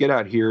trying to get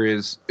at here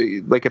is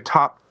like a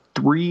top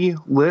 3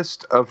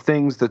 list of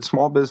things that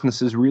small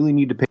businesses really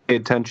need to pay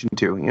attention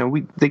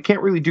to. They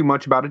can't really do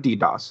much about a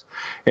DDoS.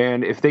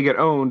 And if they get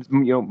owned,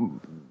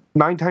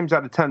 9 times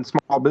out of 10,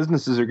 small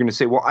businesses are going to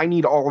say, well, I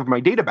need all of my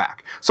data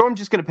back, so I'm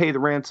just going to pay the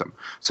ransom.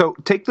 So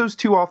take those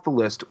 2 off the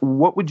list.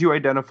 What would you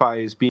identify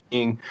as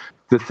being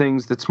the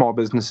things that small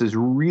businesses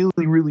really,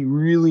 really,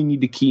 really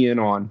need to key in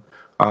on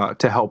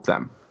to help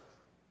them?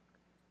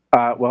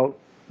 Well,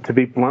 to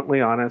be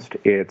bluntly honest,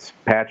 it's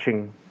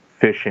patching,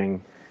 phishing,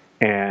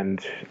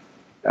 and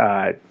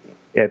at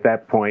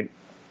that point,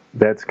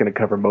 that's going to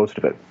cover most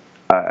of it.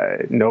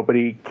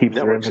 Nobody keeps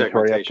their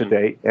inventory up to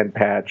date and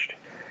patched.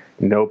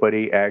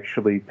 Nobody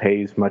actually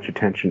pays much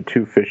attention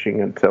to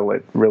phishing until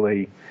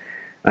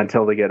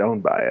they get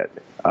owned by it.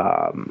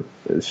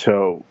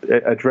 So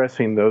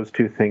addressing those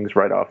two things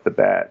right off the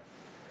bat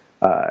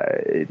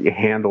it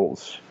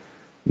handles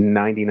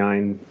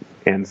 99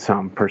 and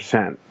some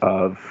 %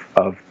 of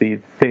the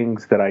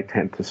things that I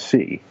tend to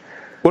see.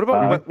 What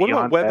about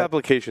web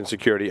application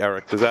security,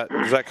 Eric? Does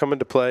that come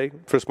into play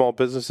for small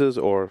businesses,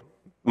 or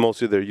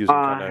mostly they're using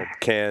kind of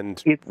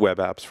canned web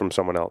apps from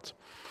someone else?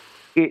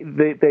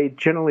 They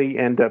generally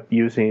end up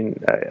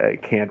using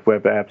canned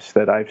web apps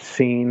that I've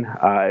seen.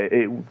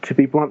 To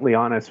be bluntly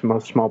honest,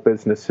 most small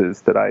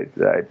businesses that I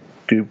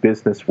do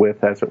business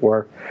with, as it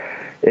were,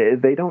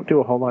 they don't do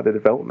a whole lot of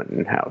development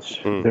in-house.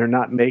 They're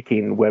not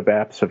making web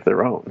apps of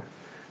their own.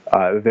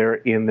 They're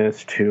in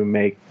this to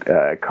make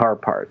car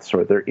parts,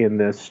 or they're in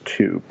this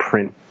to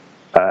print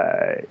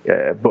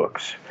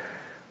books,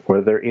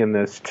 or they're in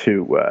this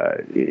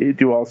to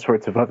do all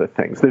sorts of other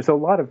things. There's a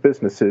lot of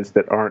businesses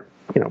that aren't,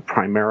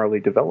 primarily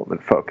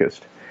development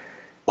focused.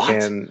 What?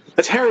 And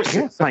that's heresy.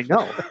 Yes, I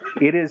know.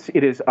 It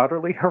is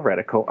utterly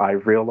heretical. I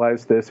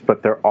realize this,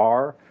 but there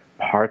are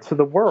parts of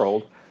the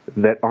world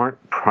that aren't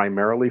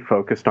primarily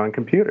focused on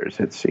computers.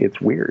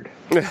 It's weird.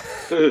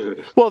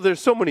 Well,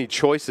 there's so many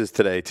choices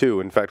today,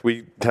 too. In fact,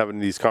 we having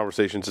these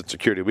conversations at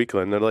Security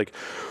Weekly, and they're like,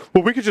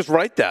 well, we could just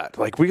write that.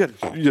 Like, we got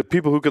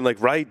people who can,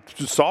 write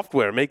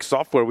software, make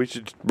software. We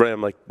should write.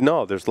 I'm like,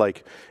 no, there's,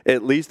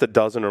 at least a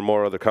dozen or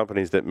more other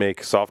companies that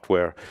make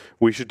software.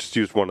 We should just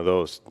use one of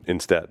those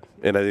instead.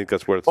 And I think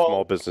that's where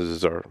small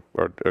businesses are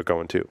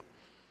going to.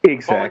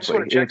 Exactly. I just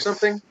want to check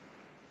something.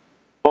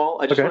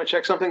 Paul, I just want to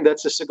check something.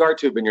 That's a cigar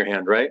tube in your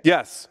hand, right?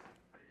 Yes.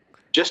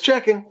 Just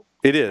checking.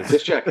 It is.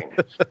 Just checking.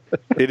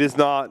 It is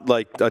not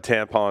like a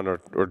tampon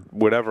or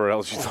whatever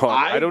else you thought.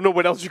 I don't know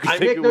what else you could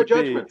think it would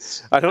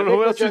judgments. be. I don't know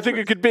what else you think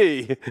it could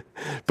be.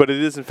 But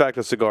it is, in fact,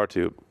 a cigar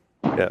tube.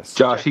 Yes.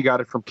 Josh, he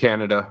got it from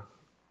Canada.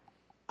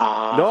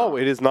 No,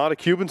 it is not a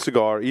Cuban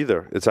cigar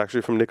either. It's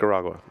actually from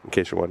Nicaragua, in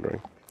case you're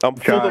wondering. I'm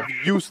full of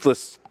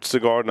useless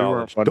cigar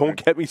knowledge.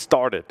 Don't get me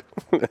started.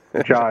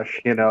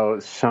 Josh,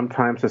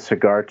 sometimes a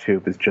cigar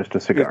tube is just a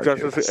cigar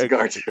tube.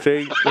 Cigar tube.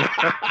 See?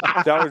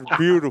 That was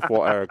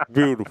beautiful, Eric.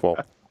 Beautiful.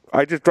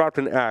 I just dropped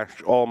an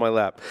ash all in my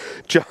lap.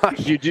 Josh.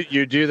 You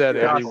do that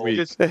every week.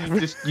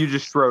 You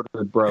just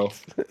Schroedered, bro.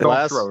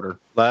 Schroeder.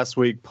 Last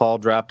week, Paul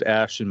dropped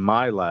ash in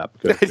my lap.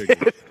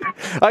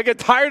 I get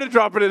tired of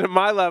dropping it in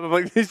my lap. I'm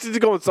like, this is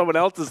going in someone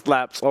else's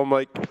lap. So I'm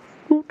like...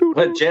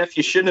 But Jeff,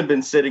 you shouldn't have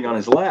been sitting on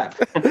his lap.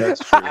 That's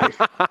true.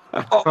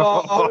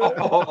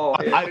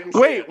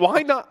 Wait,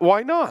 why not?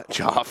 Why not,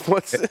 Jeff?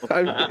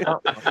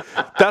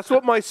 That's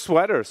what my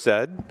sweater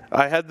said.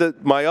 I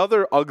had my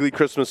other ugly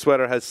Christmas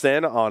sweater has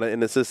Santa on it,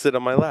 and it says "sit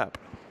on my lap."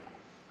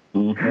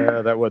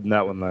 Yeah, that wasn't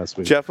that one last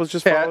week. Jeff was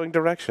just following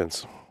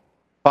directions.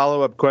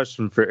 Follow-up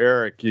question for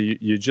Eric.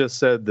 You just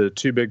said the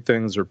two big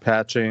things are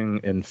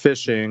patching and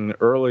phishing.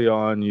 Early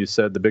on, you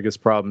said the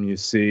biggest problem you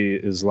see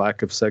is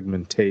lack of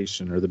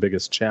segmentation, or the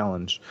biggest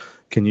challenge.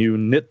 Can you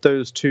knit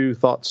those two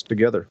thoughts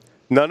together?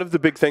 None of the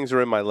big things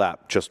are in my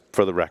lap, just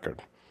for the record.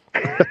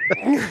 We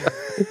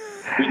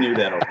knew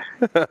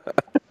that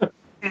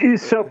already.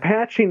 So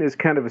patching is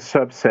kind of a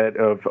subset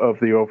of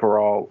the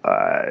overall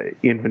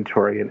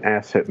inventory and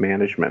asset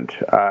management.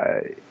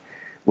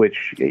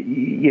 Which,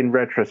 in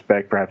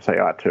retrospect, perhaps I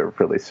ought to have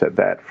really said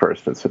that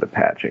first instead of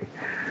patching.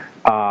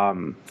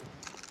 And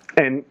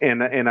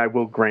I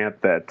will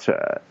grant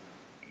that,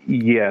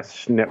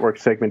 yes, network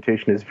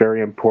segmentation is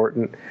very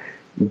important,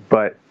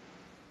 but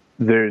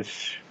that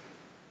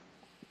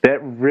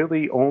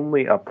really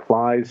only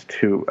applies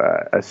to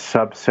a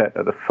subset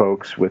of the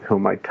folks with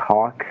whom I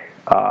talk,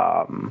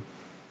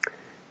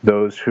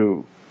 those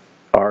who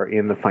are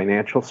in the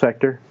financial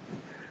sector.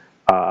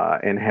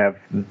 And have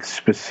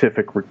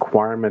specific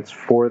requirements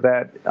for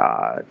that.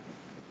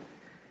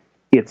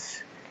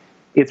 It's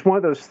one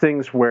of those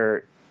things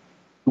where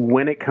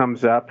when it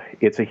comes up,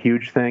 it's a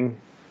huge thing,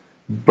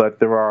 but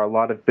there are a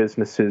lot of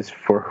businesses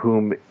for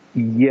whom,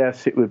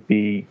 yes, it would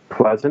be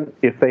pleasant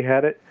if they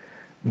had it,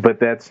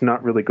 but that's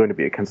not really going to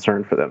be a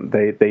concern for them.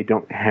 They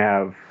don't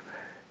have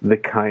the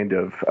kind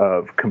of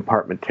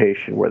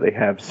compartmentation where they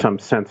have some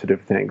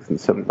sensitive things and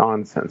some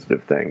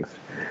non-sensitive things.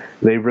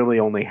 They really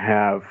only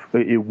have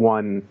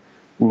one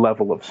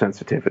level of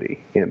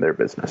sensitivity in their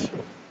business.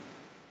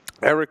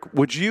 Eric,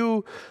 would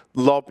you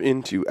lump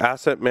into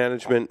asset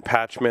management,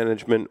 patch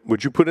management?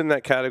 Would you put in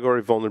that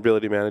category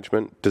vulnerability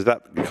management? Does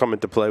that come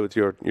into play with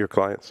your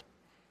clients?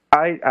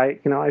 I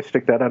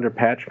stick that under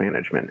patch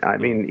management. I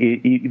mean,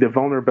 the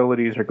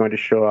vulnerabilities are going to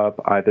show up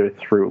either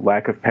through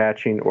lack of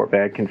patching or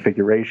bad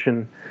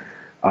configuration,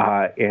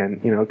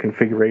 and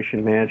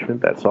configuration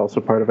management. That's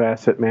also part of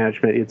asset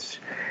management.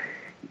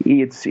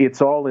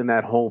 It's all in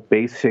that whole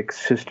basic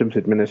systems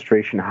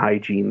administration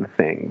hygiene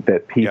thing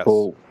that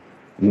people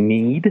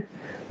need,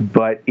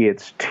 but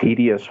it's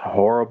tedious,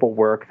 horrible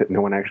work that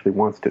no one actually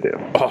wants to do.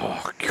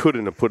 Oh,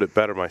 couldn't have put it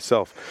better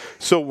myself.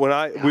 So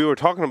when we were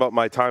talking about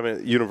my time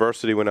at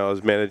university when I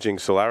was managing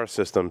Solaris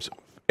systems,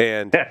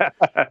 and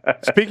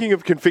speaking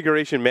of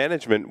configuration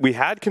management, we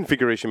had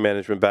configuration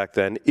management back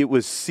then. It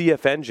was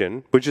CF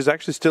Engine, which is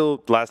actually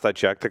still, last I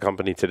checked, the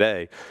company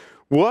today.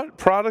 What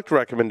product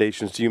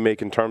recommendations do you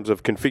make in terms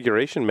of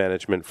configuration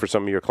management for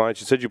some of your clients?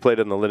 You said you played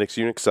on the Linux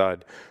Unix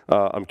side.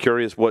 I'm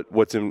curious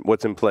what's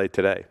in play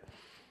today.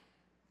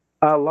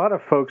 A lot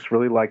of folks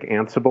really like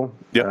Ansible.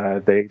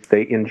 Yep.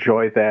 They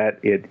enjoy that.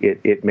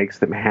 It makes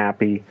them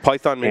happy.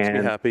 Python makes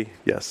me happy.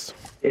 Yes.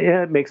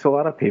 It makes a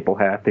lot of people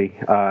happy.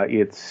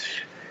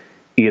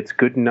 It's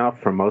good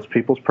enough for most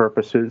people's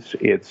purposes.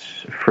 It's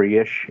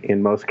free-ish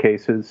in most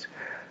cases,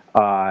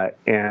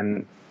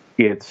 and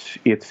it's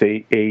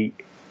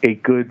a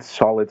good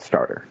solid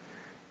starter.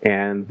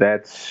 And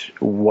that's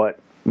what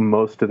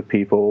most of the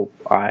people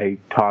I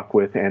talk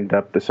with end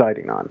up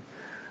deciding on.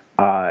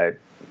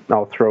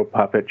 I'll throw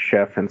Puppet,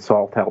 Chef, and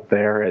Salt out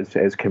there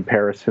as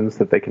comparisons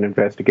that they can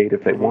investigate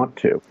if they want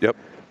to. Yep.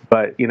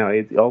 But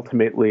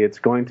ultimately, it's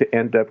going to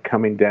end up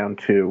coming down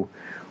to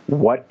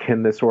what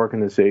can this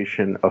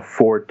organization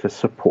afford to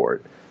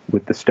support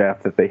with the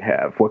staff that they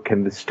have? What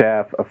can the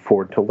staff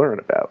afford to learn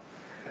about?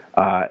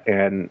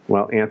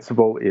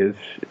 Ansible is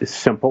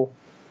simple,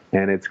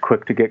 and it's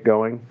quick to get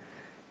going.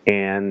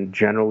 And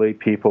generally,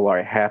 people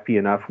are happy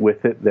enough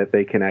with it that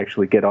they can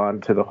actually get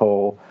on to the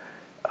whole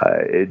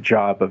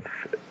job of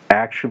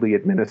actually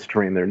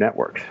administering their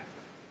networks.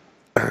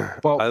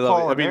 Well, I love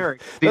Paul it. and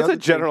Eric, that's a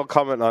general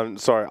comment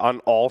on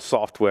all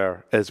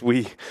software. As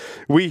we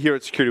here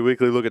at Security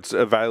Weekly look at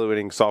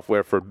evaluating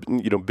software for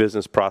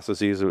business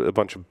processes, a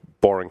bunch of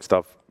boring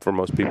stuff for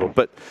most people,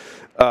 but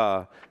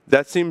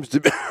that seems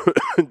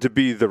to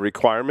be the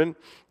requirement.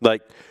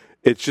 Like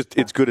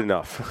it's good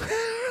enough.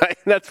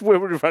 That's where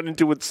we run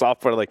into with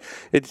software. Like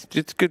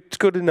it's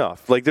good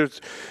enough. Like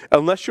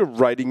unless you're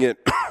writing it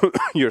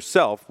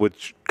yourself,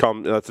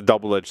 that's a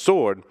double-edged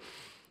sword.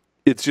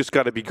 It's just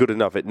got to be good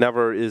enough. It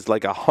never is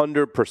like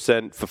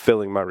 100%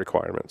 fulfilling my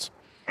requirements.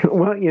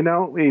 Well,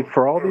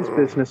 for all these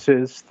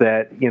businesses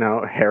that,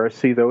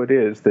 heresy though it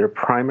is, their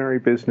primary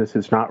business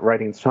is not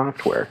writing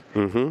software.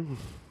 Mm-hmm.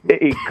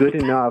 A good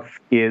enough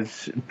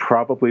is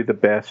probably the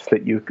best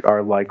that you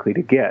are likely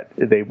to get.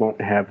 They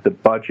won't have the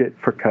budget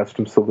for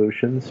custom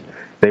solutions.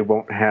 They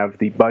won't have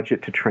the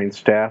budget to train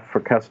staff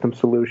for custom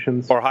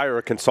solutions. Or hire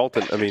a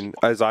consultant. I mean,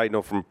 as I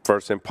know from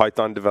firsthand,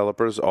 Python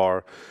developers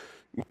are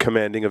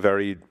commanding a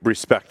very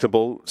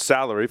respectable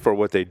salary for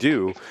what they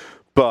do,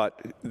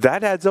 but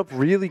that adds up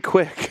really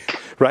quick,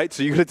 right?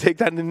 So you're going to take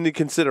that into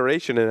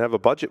consideration and have a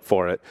budget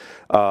for it.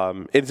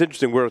 It's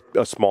interesting. We're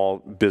a small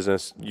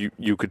business,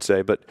 you could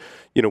say, but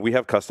we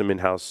have custom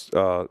in-house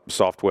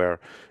software,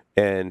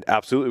 and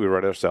absolutely we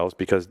write it ourselves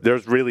because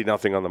there's really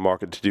nothing on the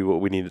market to do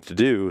what we need it to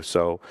do.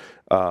 So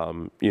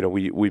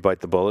we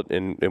bite the bullet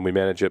and we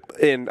manage it.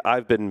 And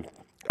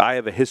I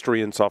have a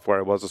history in software.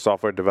 I was a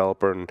software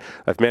developer, and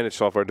I've managed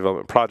software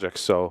development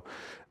projects, so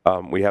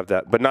we have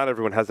that. But not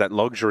everyone has that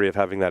luxury of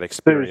having that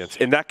experience,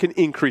 and that can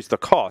increase the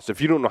cost. If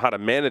you don't know how to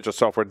manage a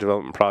software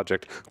development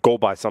project, go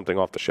buy something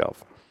off the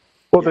shelf.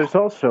 Well,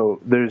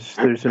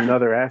 there's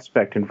another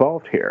aspect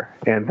involved here,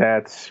 and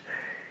that's,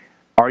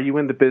 are you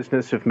in the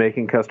business of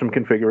making custom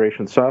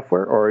configuration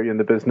software, or are you in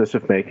the business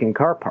of making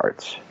car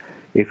parts?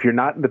 If you're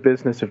not in the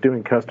business of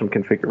doing custom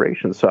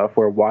configuration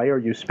software, why are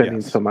you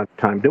spending so much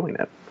time doing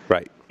it?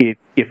 Right.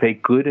 If a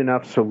good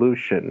enough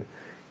solution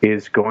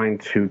is going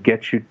to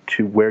get you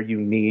to where you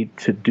need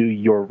to do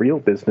your real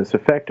business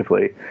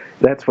effectively,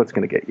 that's what's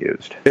going to get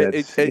used.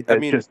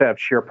 Just have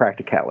sheer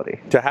practicality.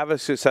 To have a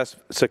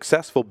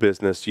successful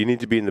business, you need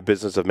to be in the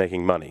business of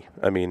making money.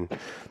 I mean,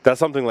 that's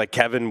something like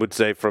Kevin would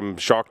say from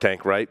Shark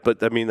Tank, right?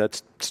 But I mean,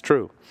 it's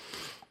true.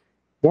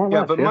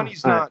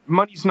 Money's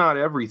not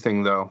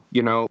everything, though.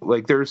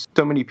 Like there's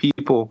so many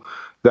people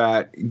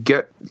that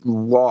get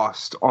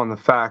lost on the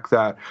fact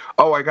that,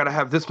 I got to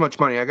have this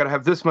much money, I got to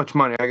have this much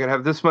money, I got to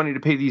have this money to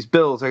pay these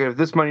bills, I got to have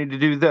this money to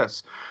do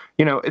this.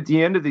 At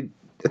the end of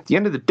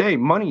the day,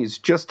 money is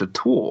just a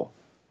tool.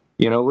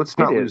 Let's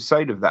not lose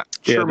sight of that.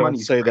 Sure, don't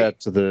say that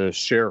to the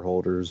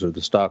shareholders or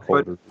the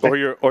stockholders, or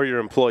your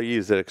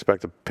employees that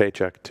expect a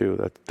paycheck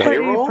too.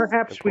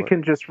 Perhaps we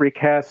can just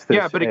recast this.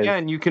 Yeah, but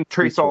again, you can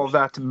trace all of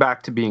that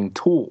back to being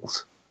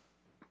tools.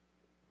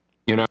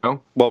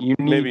 Well, you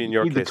maybe in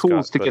your need case, the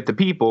tools Scott, to get the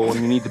people, and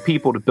you need the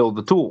people to build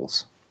the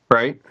tools,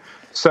 right?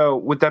 So,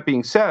 with that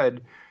being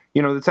said,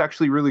 that's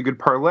actually a really good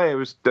parlay. I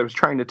was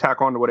trying to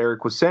tack on to what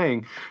Eric was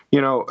saying.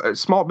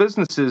 Small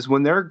businesses,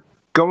 when they're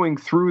going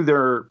through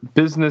their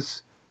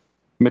business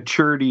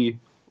maturity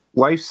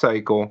life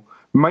cycle,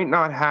 might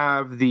not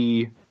have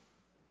the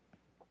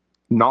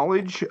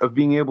knowledge of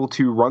being able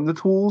to run the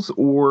tools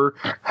or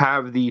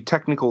have the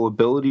technical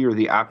ability or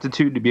the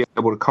aptitude to be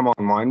able to come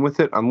online with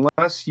it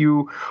unless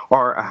you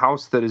are a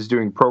house that is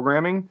doing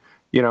programming.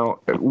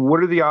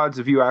 What are the odds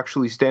of you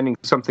actually standing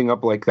something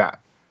up like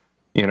that,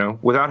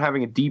 without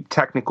having a deep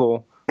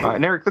technical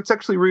And Eric, that's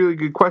actually a really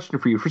good question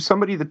for you. For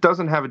somebody that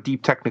doesn't have a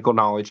deep technical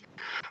knowledge,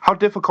 how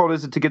difficult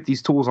is it to get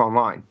these tools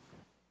online?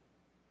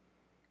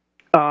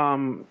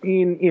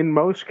 In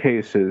most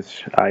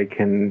cases, I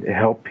can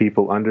help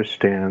people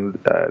understand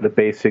the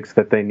basics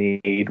that they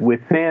need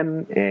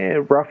within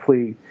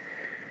roughly,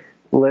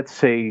 let's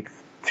say,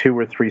 2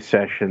 or 3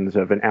 sessions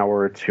of an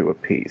hour or 2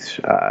 apiece.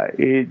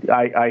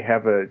 I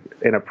have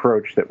an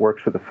approach that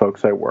works for the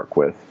folks I work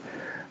with,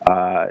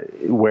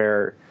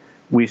 where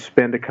we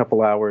spend a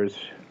couple hours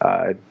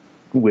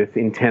with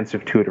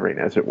intensive tutoring,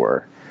 as it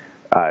were,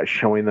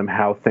 showing them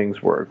how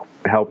things work,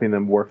 helping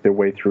them work their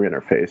way through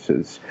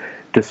interfaces,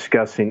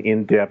 discussing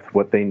in depth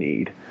what they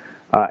need.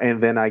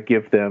 And then I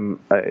give them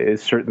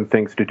certain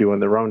things to do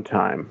in their own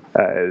time,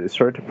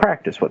 sort of to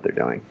practice what they're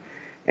doing.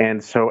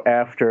 And so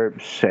after,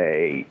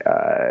 say,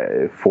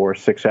 4 or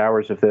 6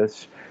 hours of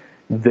this,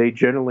 they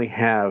generally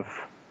have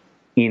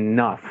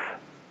enough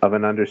of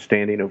an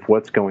understanding of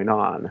what's going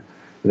on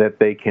that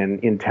they can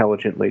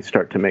intelligently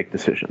start to make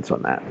decisions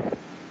on that.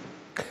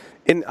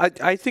 And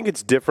I think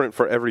it's different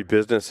for every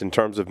business in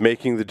terms of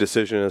making the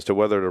decision as to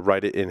whether to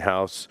write it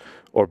in-house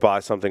or buy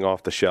something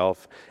off the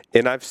shelf.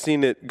 And I've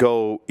seen it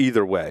go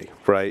either way,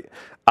 right?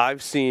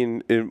 I've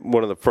seen in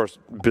one of the first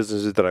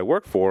businesses that I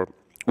worked for,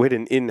 we had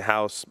an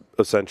in-house,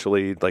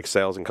 essentially, like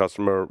sales and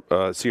customer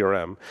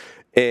CRM.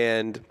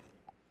 And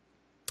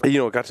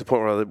it got to the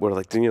point where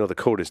like, the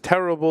code is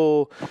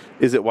terrible.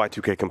 Is it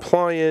Y2K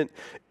compliant?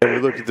 And we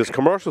looked at this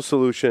commercial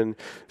solution,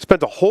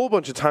 spent a whole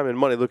bunch of time and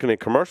money looking at a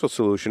commercial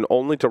solution,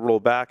 only to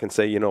roll back and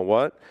say, you know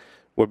what?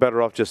 We're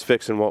better off just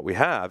fixing what we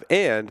have.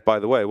 And, by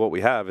the way, what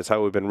we have is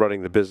how we've been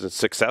running the business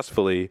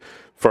successfully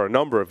for a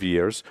number of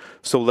years.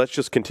 So let's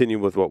just continue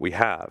with what we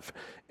have.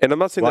 And I'm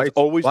not saying that's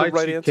always the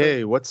right answer.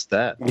 Y2K, what's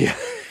that? Yeah.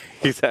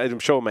 I'm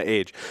showing my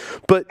age,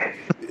 but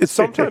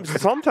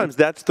sometimes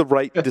that's the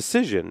right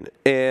decision.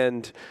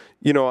 And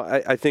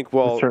I think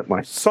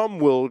Certainly. Some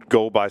will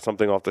go buy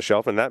something off the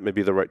shelf, and that may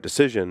be the right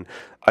decision.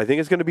 I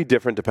think it's going to be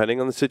different depending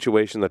on the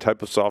situation, the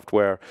type of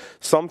software.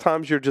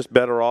 Sometimes you're just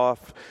better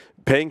off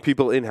paying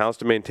people in-house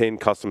to maintain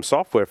custom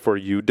software for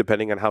you,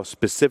 depending on how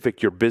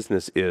specific your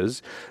business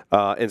is.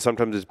 And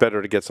sometimes it's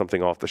better to get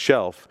something off the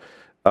shelf.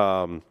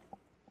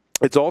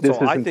 It's also,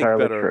 I think,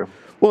 better. True.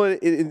 Well,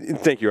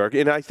 thank you, Eric.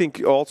 And I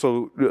think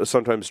also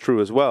sometimes true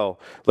as well.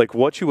 Like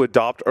what you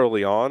adopt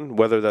early on,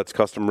 whether that's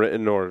custom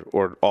written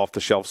or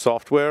off-the-shelf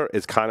software,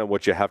 is kind of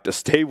what you have to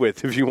stay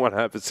with if you want to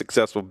have a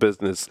successful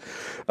business.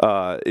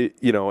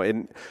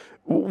 And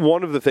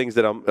one of the things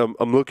that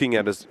I'm looking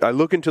at is I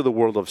look into the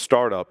world of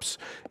startups,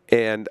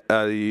 and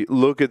I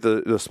look at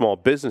the small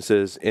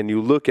businesses, and you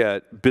look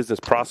at business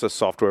process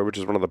software, which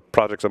is one of the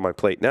projects on my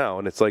plate now,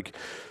 and it's like,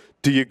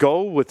 do you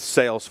go with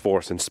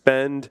Salesforce and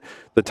spend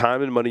the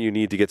time and money you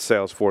need to get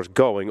Salesforce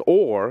going,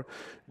 or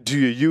do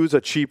you use a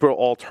cheaper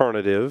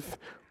alternative,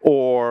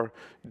 or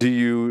do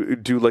you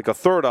do like a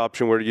third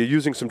option where you're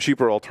using some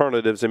cheaper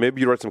alternatives and maybe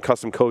you write some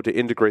custom code to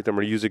integrate them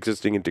or use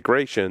existing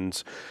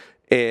integrations?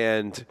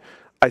 And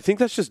I think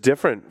that's just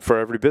different for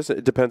every business.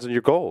 It depends on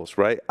your goals,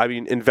 right? I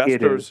mean,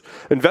 investors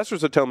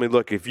are telling me,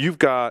 look, if you've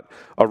got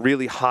a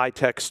really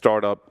high-tech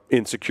startup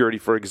in security,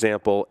 for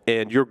example,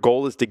 and your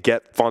goal is to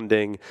get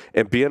funding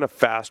and be on a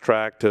fast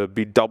track to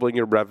be doubling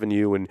your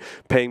revenue and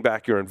paying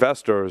back your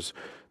investors,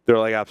 they're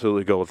like,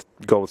 absolutely go with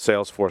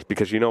Salesforce,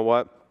 because you know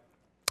what?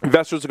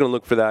 Investors are going to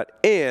look for that,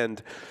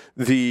 and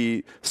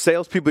the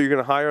salespeople you're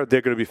going to hire,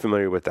 they're going to be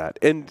familiar with that,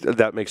 and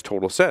that makes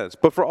total sense.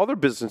 But for other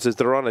businesses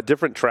that are on a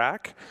different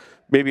track,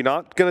 maybe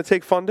not going to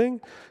take funding,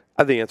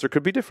 the answer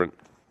could be different.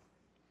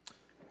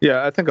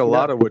 Yeah, I think a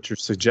lot of what you're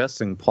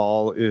suggesting,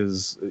 Paul,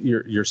 is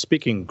you're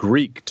speaking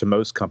Greek to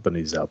most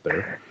companies out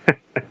there.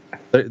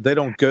 They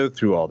don't go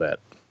through all that.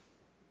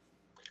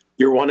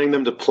 You're wanting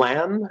them to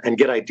plan and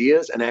get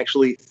ideas and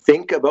actually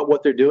think about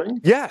what they're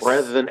doing? Yes.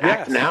 Rather than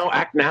act now.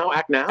 Act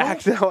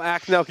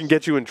now can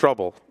get you in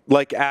trouble.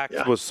 Like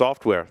Act was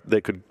software.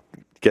 They could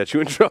get you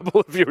in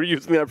trouble if you were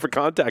using that for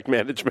contact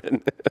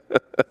management.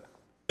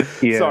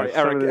 Yeah, sorry,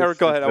 Eric,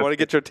 go ahead. I want to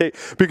get your take,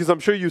 because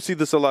I'm sure you see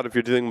this a lot if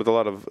you're dealing with a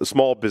lot of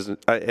small business,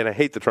 and I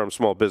hate the term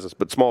small business,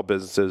 but small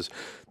businesses,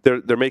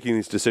 they're making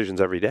these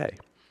decisions every day.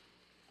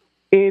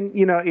 And,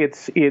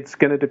 it's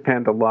going to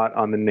depend a lot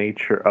on the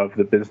nature of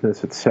the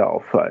business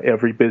itself.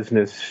 Every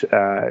business,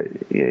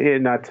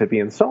 not to be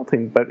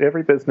insulting, but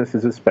every business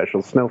is a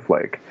special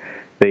snowflake.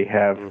 They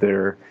have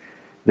their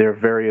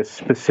various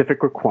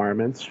specific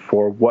requirements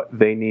for what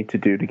they need to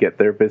do to get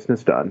their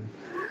business done.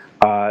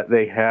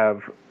 They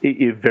have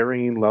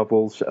varying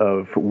levels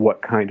of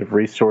what kind of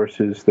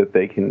resources that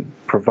they can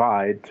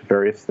provide to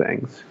various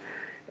things.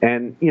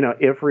 And,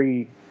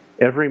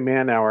 every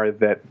man-hour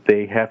that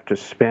they have to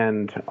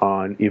spend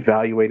on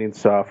evaluating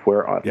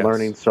software, on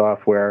learning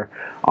software,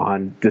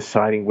 on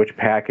deciding which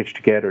package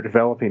to get or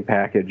developing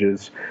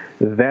packages,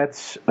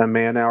 that's a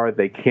man-hour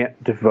they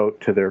can't devote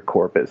to their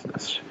core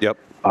business. Yep.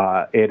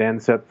 It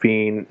ends up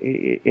being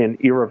an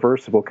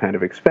irreversible kind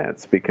of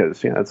expense,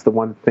 because it's the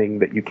one thing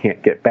that you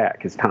can't get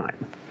back is time.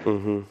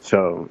 Mm-hmm.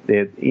 So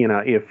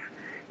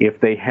if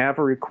they have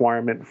a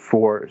requirement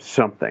for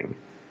something,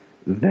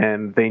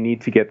 then they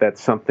need to get that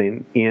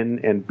something in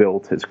and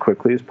built as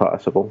quickly as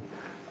possible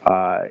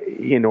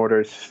in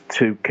order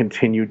to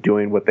continue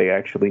doing what they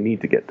actually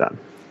need to get done.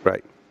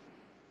 Right.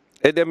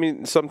 And I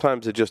mean,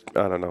 sometimes it just,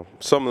 I don't know,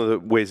 some of the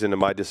ways into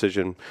my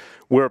decision,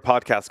 we're a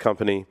podcast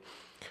company.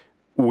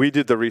 We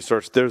did the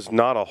research. There's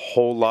not a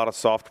whole lot of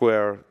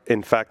software.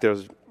 In fact,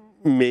 there's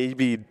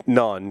maybe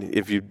none,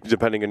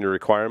 depending on your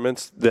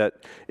requirements, that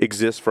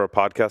exists for a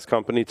podcast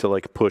company to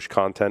like push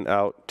content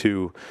out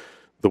to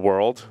the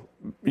world.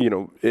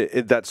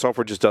 That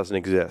software just doesn't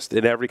exist.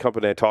 And every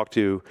company I talk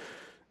to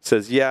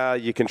says, yeah,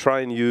 you can try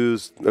and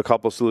use a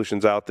couple of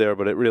solutions out there,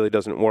 but it really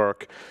doesn't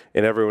work,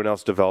 and everyone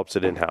else develops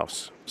it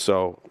in-house.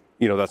 So,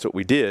 that's what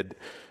we did.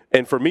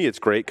 And for me, it's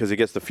great because it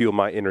gets to fuel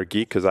my inner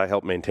geek because I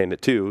help maintain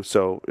it too.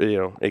 So,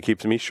 it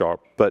keeps me sharp.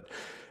 But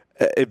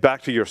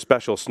back to your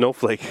special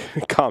Snowflake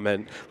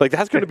comment, like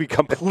that's going to be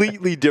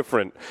completely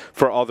different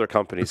for other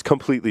companies,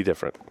 completely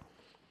different.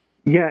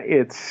 Yeah,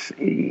 it's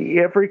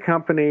every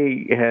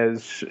company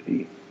has...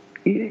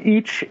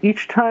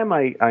 Each time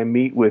I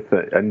meet with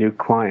a new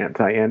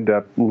client, I end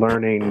up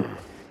learning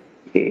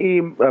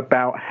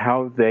about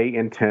how they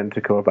intend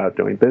to go about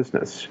doing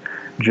business,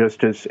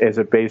 just as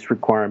a base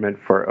requirement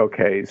for,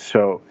 okay,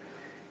 so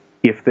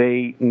if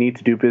they need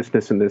to do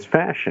business in this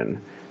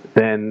fashion,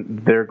 then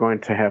they're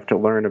going to have to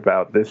learn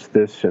about this,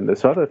 and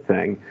this other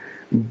thing.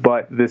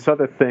 But this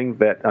other thing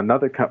that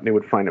another company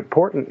would find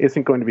important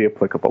isn't going to be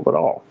applicable at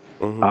all.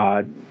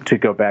 Mm-hmm. To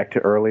go back to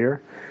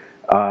earlier,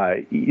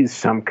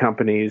 some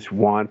companies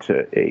want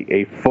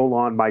a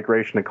full-on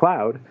migration to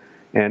cloud,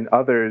 and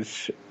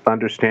others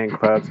understand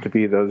clouds to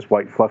be those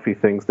white fluffy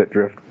things that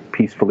drift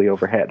peacefully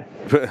overhead.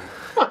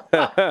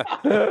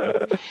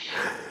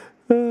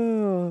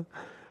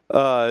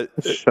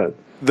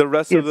 The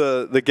rest of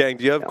the gang,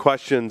 do you have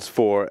questions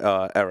for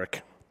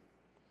Eric?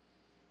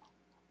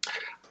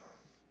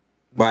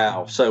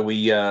 Wow. So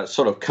we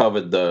sort of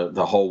covered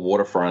the whole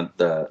waterfront.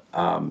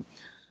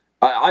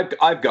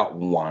 I've got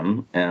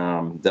one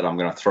that I'm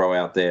going to throw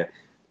out there.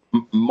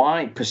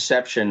 My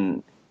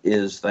perception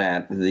is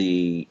that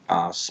the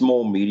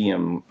small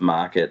medium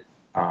market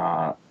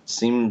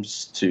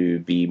seems to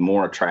be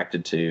more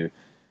attracted to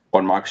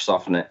what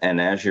Microsoft and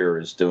Azure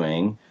is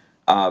doing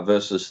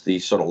versus the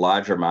sort of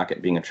larger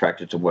market being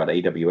attracted to what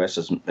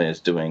AWS is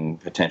doing,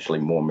 potentially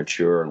more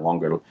mature and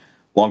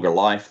longer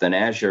life than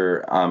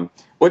Azure.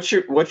 What's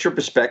your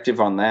perspective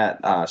on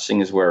that,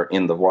 seeing as we're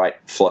in the white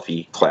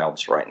fluffy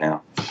clouds right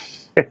now?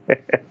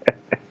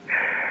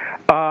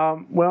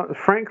 Well,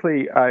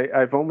 frankly,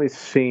 I've only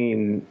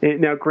seen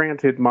now.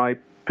 Granted, my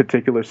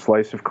particular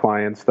slice of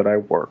clients that I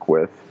work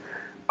with,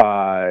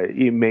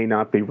 it may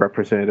not be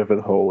representative of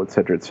the whole, et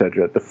cetera, et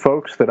cetera. The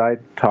folks that I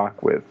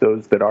talk with,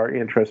 those that are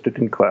interested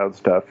in cloud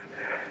stuff,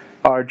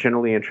 are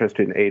generally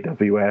interested in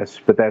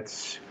AWS, but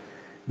that's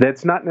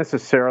not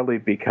necessarily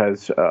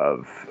because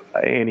of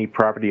any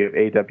property of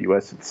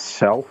AWS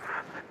itself.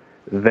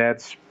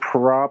 That's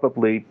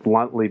probably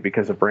bluntly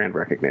because of brand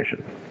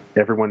recognition.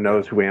 Everyone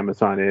knows who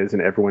Amazon is,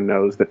 and everyone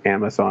knows that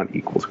Amazon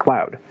equals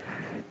cloud.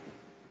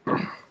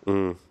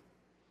 No,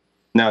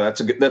 that's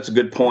a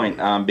good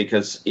point,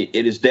 because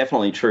it is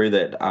definitely true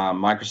that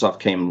Microsoft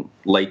came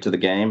late to the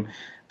game,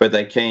 but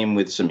they came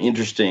with some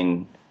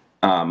interesting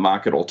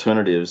market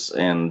alternatives,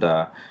 and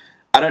I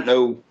don't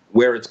know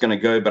where it's going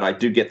to go, but I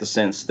do get the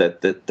sense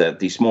that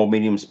the small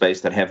medium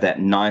space that have that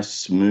nice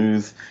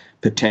smooth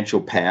potential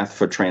path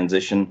for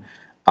transition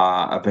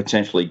are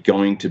potentially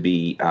going to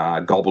be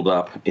gobbled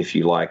up, if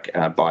you like,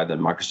 by the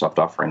Microsoft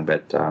offering.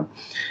 But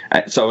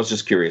so I was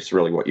just curious,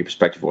 really, what your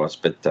perspective was.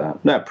 But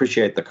no,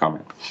 appreciate the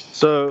comment.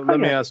 So let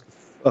me ask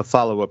a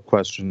follow-up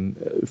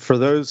question. For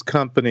those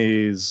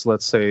companies,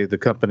 let's say the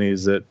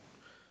companies that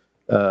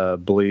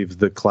believe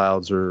the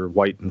clouds are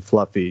white and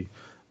fluffy,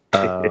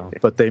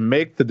 but they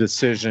make the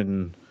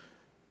decision,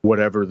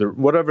 whatever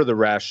the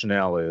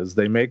rationale is,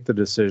 they make the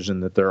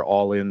decision that they're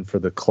all in for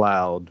the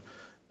cloud.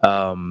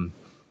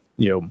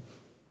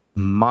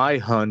 My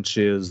hunch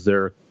is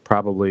they're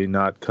probably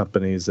not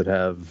companies that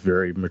have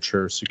very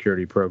mature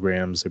security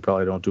programs. They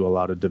probably don't do a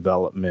lot of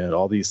development.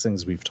 All these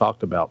things we've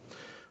talked about.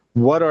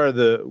 What are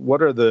the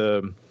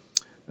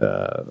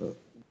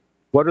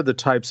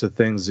types of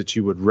things that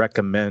you would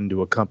recommend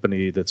to a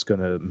company that's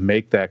going to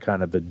make that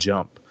kind of a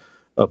jump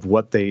of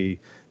what they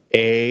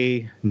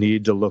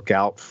need to look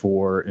out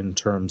for in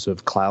terms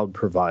of cloud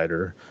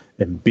provider,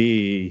 and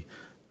B,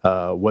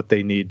 what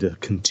they need to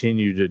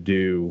continue to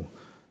do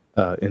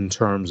in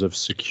terms of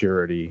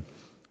security,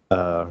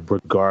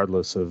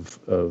 regardless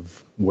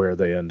of where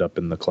they end up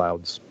in the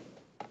clouds?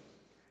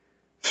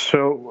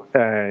 So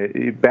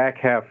back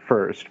half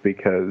first,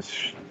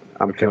 because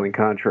I'm feeling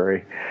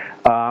contrary.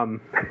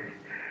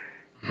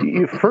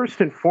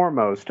 First and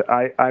foremost,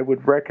 I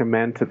would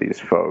recommend to these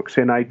folks,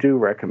 and I do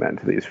recommend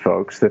to these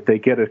folks, that they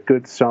get a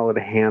good solid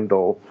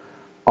handle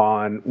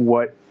on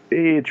what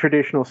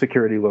traditional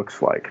security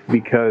looks like,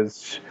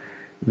 because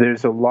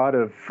there's a lot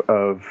of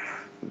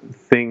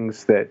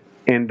things that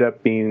end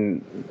up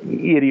being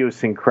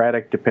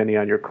idiosyncratic depending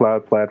on your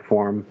cloud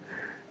platform.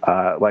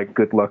 like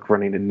good luck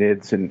running a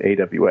NIDS in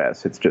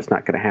AWS. It's just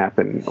not going to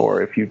happen.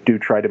 Or if you do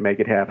try to make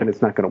it happen,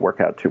 it's not going to work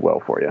out too well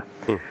for you.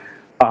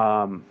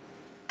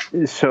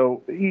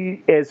 So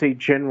as a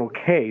general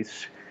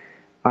case,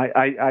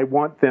 I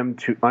want them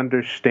to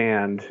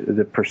understand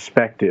the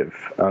perspective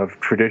of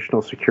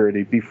traditional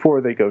security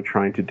before they go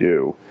trying to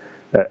do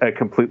a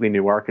completely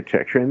new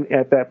architecture. And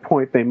at that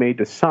point, they may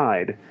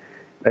decide,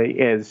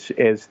 as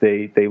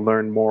they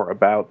learn more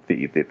about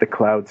the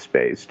cloud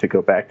space, to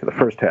go back to the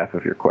first half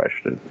of your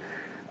question,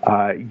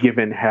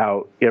 given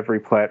how every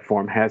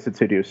platform has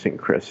its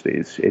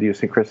idiosyncrasies.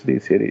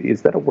 Idiosyncrasies,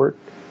 is that a word?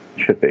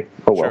 Should be.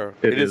 Oh, well. Sure.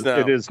 It is now.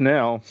 It is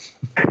now.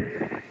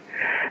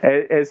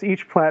 As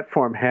each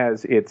platform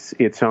has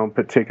its own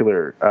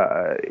particular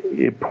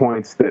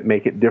points that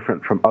make it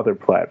different from other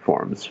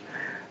platforms,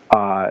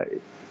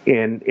 and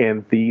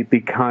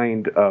the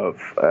kind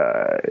of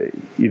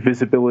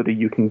visibility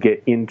you can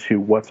get into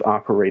what's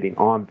operating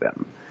on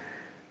them,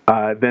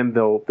 then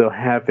they'll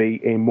have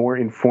a more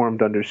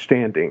informed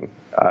understanding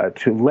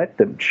to let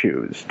them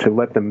choose, to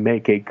let them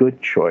make a good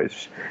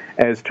choice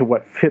as to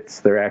what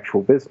fits their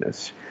actual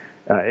business.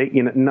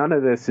 None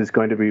of this is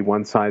going to be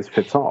one size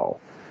fits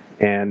all.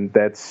 And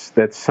that's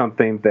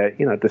something that,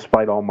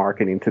 despite all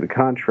marketing to the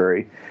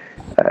contrary,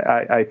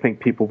 I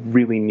think people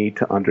really need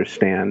to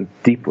understand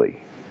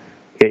deeply.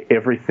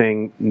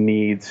 Everything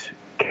needs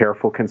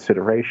careful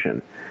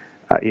consideration.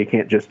 You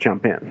can't just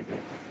jump in.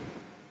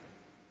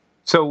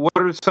 So what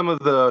are some of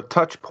the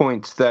touch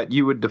points that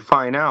you would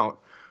define out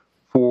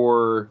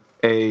for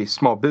a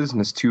small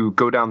business to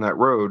go down that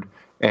road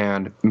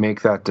and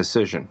make that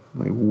decision?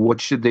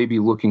 What should they be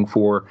looking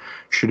for?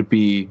 Should it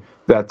be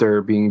that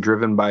they're being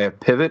driven by a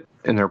pivot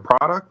in their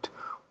product?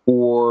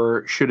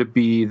 Or should it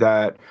be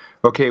that,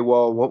 okay,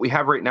 well, what we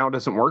have right now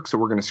doesn't work, so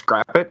we're going to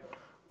scrap it?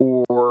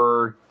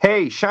 Or,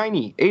 hey,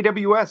 shiny,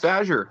 AWS,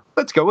 Azure,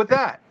 let's go with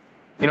that.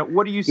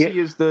 What do you see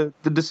as the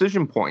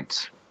decision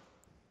points?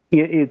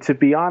 To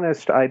be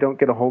honest, I don't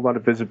get a whole lot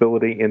of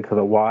visibility into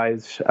the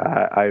whys.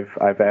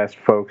 I've asked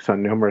folks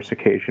on numerous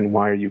occasions,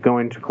 why are you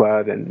going to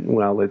cloud? And,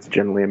 well, it's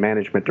generally a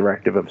management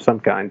directive of some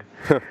kind.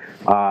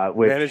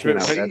 Which, management.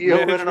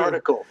 CEO read an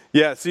article.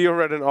 Yeah, CEO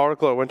read an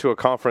article. I went to a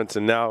conference,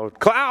 and now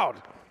cloud.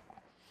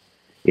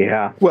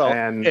 Yeah. Well,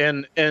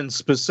 and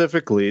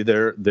specifically,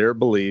 their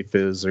belief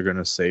is they're going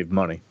to save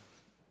money.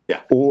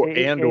 Yeah. Or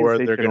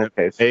they're going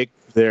to make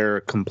their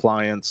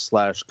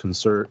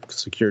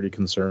compliance/security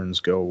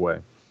concerns go away.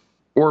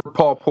 Or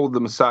Paul pulled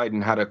them aside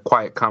and had a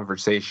quiet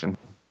conversation.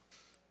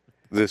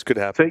 This could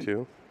happen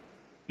too.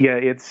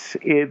 Yeah,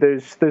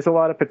 there's a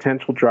lot of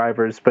potential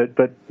drivers, but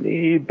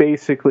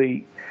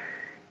basically,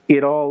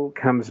 it all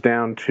comes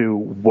down to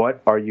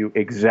what are you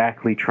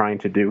exactly trying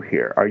to do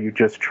here? Are you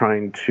just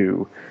trying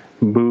to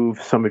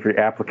move some of your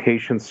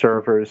application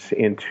servers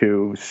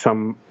into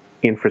some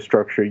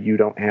infrastructure you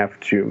don't have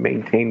to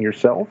maintain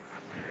yourself?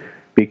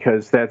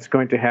 Because that's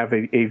going to have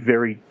a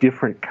very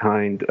different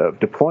kind of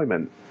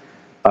deployment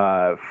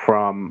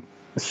from,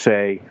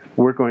 say,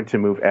 we're going to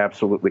move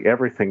absolutely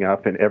everything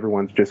up and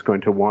everyone's just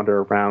going to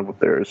wander around with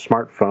their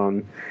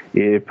smartphone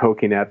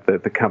poking at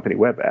the company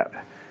web app.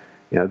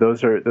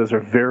 Those are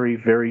very,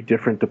 very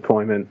different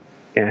deployment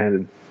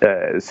and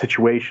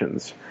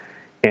situations.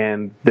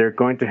 And they're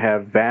going to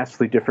have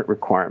vastly different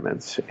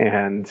requirements,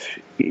 and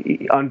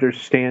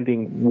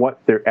understanding what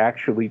they're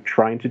actually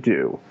trying to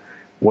do,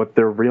 what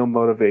their real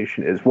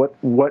motivation is,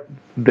 what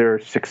their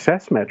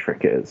success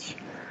metric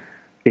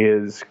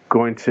is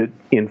going to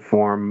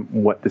inform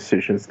what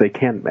decisions they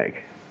can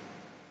make.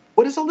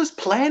 What is all this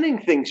planning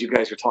things you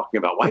guys are talking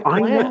about? Why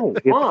plan? I know.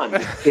 Come on.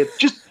 It's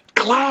just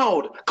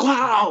cloud.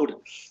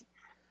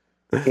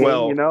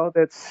 Well,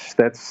 that's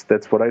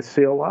what I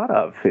see a lot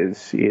of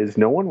is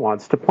no one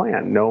wants to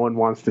plan. No one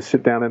wants to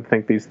sit down and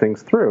think these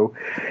things through,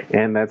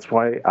 and that's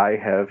why I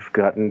have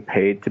gotten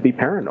paid to be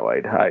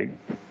paranoid. I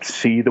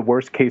see the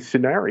worst case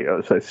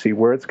scenarios. I see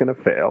where it's going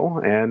to fail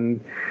and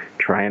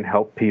try and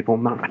help people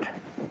not.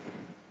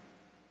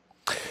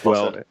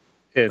 Well,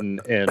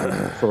 and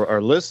for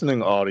our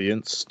listening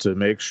audience, to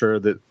make sure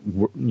that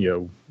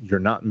you're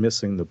not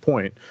missing the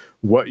point,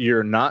 what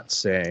you're not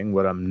saying,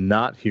 what I'm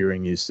not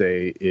hearing you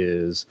say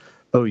is,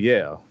 oh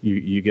yeah,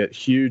 you get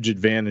huge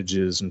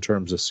advantages in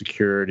terms of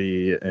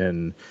security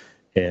and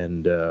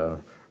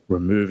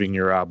removing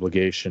your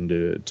obligation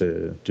to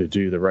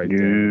do the right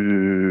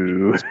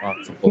thing,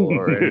 responsible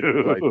or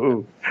anything like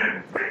that.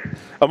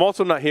 I'm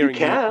also not hearing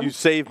you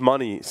save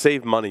money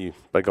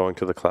by going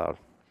to the cloud.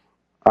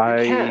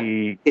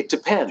 It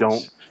depends.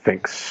 Don't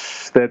think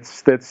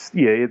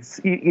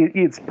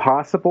it's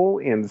possible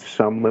in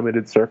some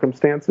limited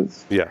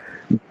circumstances. Yeah,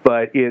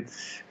 but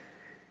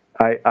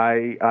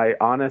I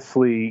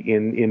honestly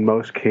in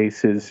most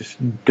cases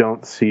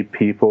don't see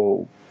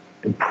people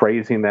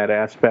praising that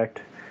aspect.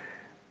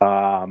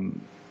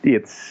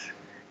 It's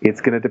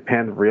going to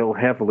depend real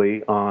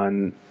heavily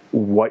on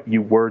what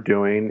you were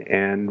doing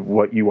and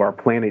what you are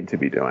planning to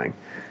be doing.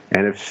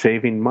 And if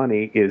saving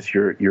money is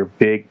your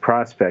big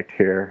prospect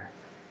here,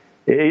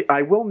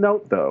 I will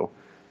note, though,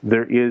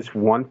 there is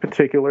one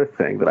particular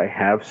thing that I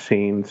have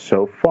seen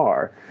so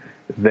far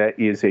that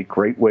is a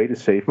great way to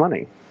save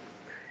money,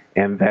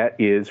 and that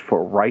is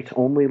for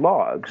write-only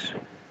logs.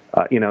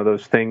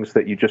 Those things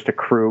that you just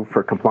accrue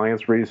for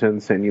compliance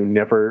reasons and you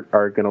never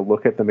are going to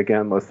look at them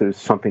again unless there's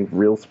something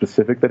real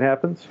specific that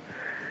happens.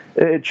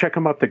 Check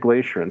them up to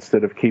Glacier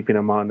instead of keeping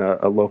them on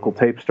a local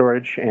tape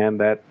storage, and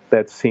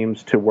that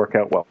seems to work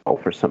out well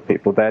for some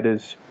people. That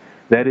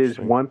is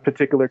one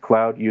particular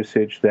cloud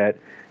usage that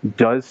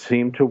does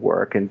seem to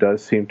work and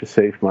does seem to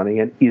save money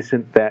and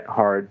isn't that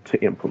hard to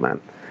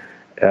implement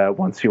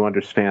once you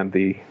understand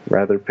the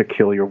rather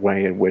peculiar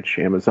way in which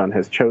Amazon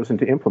has chosen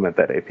to implement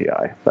that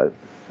API. But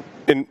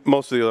in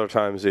most of the other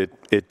times,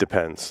 it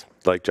depends,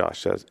 like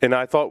Josh says. And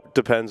I thought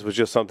depends was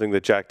just something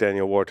that Jack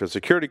Daniel wore to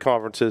security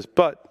conferences,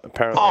 but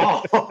apparently...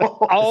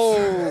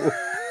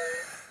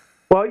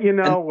 Well, you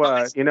know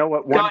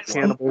what one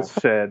cannibal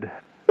said...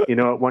 You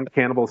know what one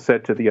cannibal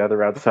said to the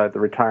other outside the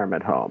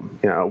retirement home?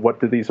 What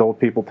do these old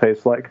people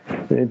taste like?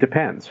 It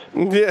depends.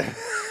 Yeah.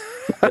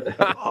 The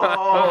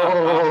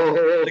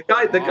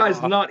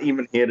guy's not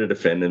even here to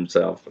defend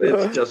himself.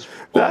 It's just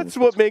fun. That's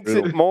what makes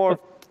it more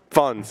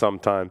fun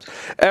sometimes.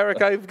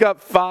 Eric, I've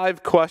got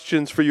 5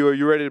 questions for you. Are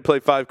you ready to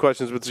play 5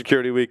 questions with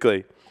Security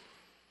Weekly?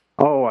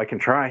 Oh, I can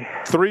try.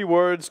 3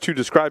 words to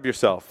describe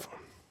yourself.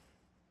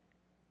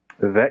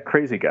 That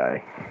crazy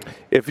guy.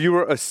 If you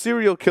were a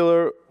serial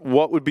killer,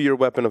 what would be your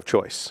weapon of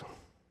choice?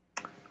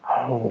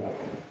 Oh,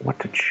 what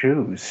to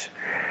choose?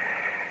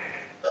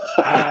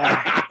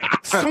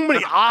 So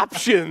many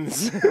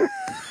options.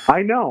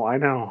 I know.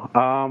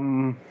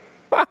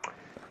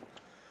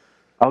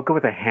 I'll go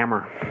with a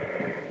hammer.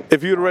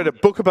 If you were to write a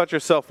book about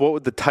yourself, what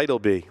would the title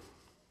be?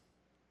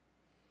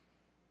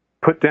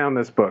 Put down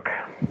this book.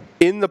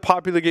 In the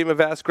popular game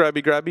of Ask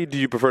Grabby Grabby, do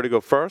you prefer to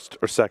go first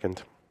or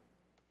second?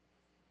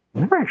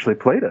 Never actually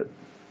played it.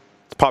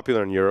 It's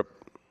popular in Europe.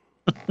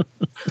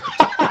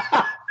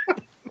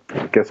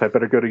 Guess I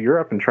better go to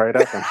Europe and try it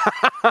out then.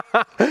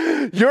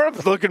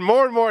 Europe's looking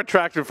more and more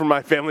attractive for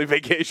my family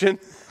vacation.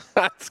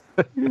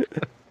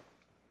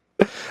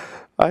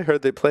 I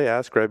heard they play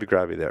Ask Grabby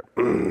Grabby there.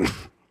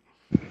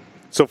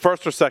 So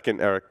first or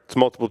second, Eric? It's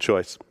multiple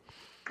choice.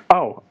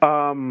 Oh,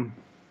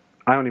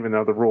 I don't even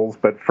know the rules,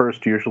 but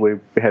first usually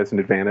has an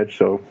advantage,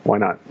 so why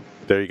not?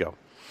 There you go.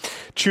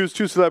 Choose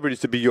 2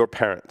 celebrities to be your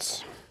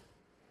parents.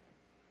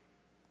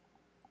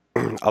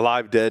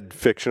 Alive, dead,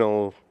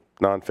 fictional,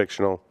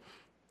 non-fictional.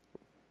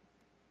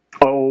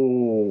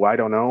 Oh, I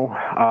don't know.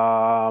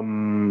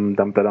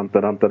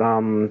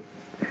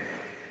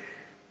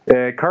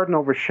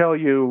 Cardinal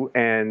Richelieu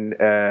and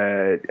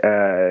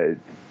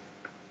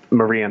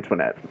Marie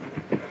Antoinette.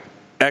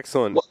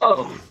 Excellent.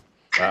 Whoa.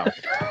 Wow.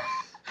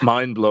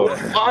 Mind blowing.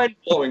 Mind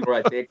blowing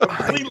right there.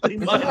 Completely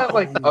Isn't that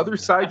like other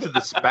sides of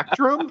the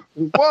spectrum?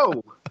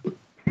 Whoa.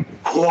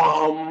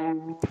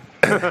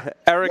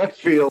 Eric,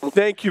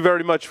 thank you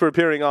very much for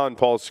appearing on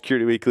Paul's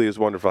Security Weekly. It was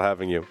wonderful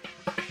having you.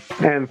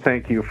 And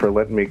thank you for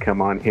letting me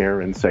come on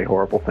here and say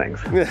horrible things.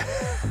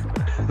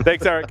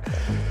 Thanks, Eric.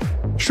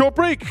 Short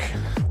break.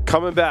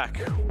 Coming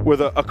back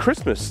with a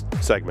Christmas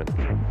segment.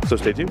 So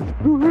stay tuned.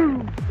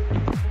 Woo-hoo.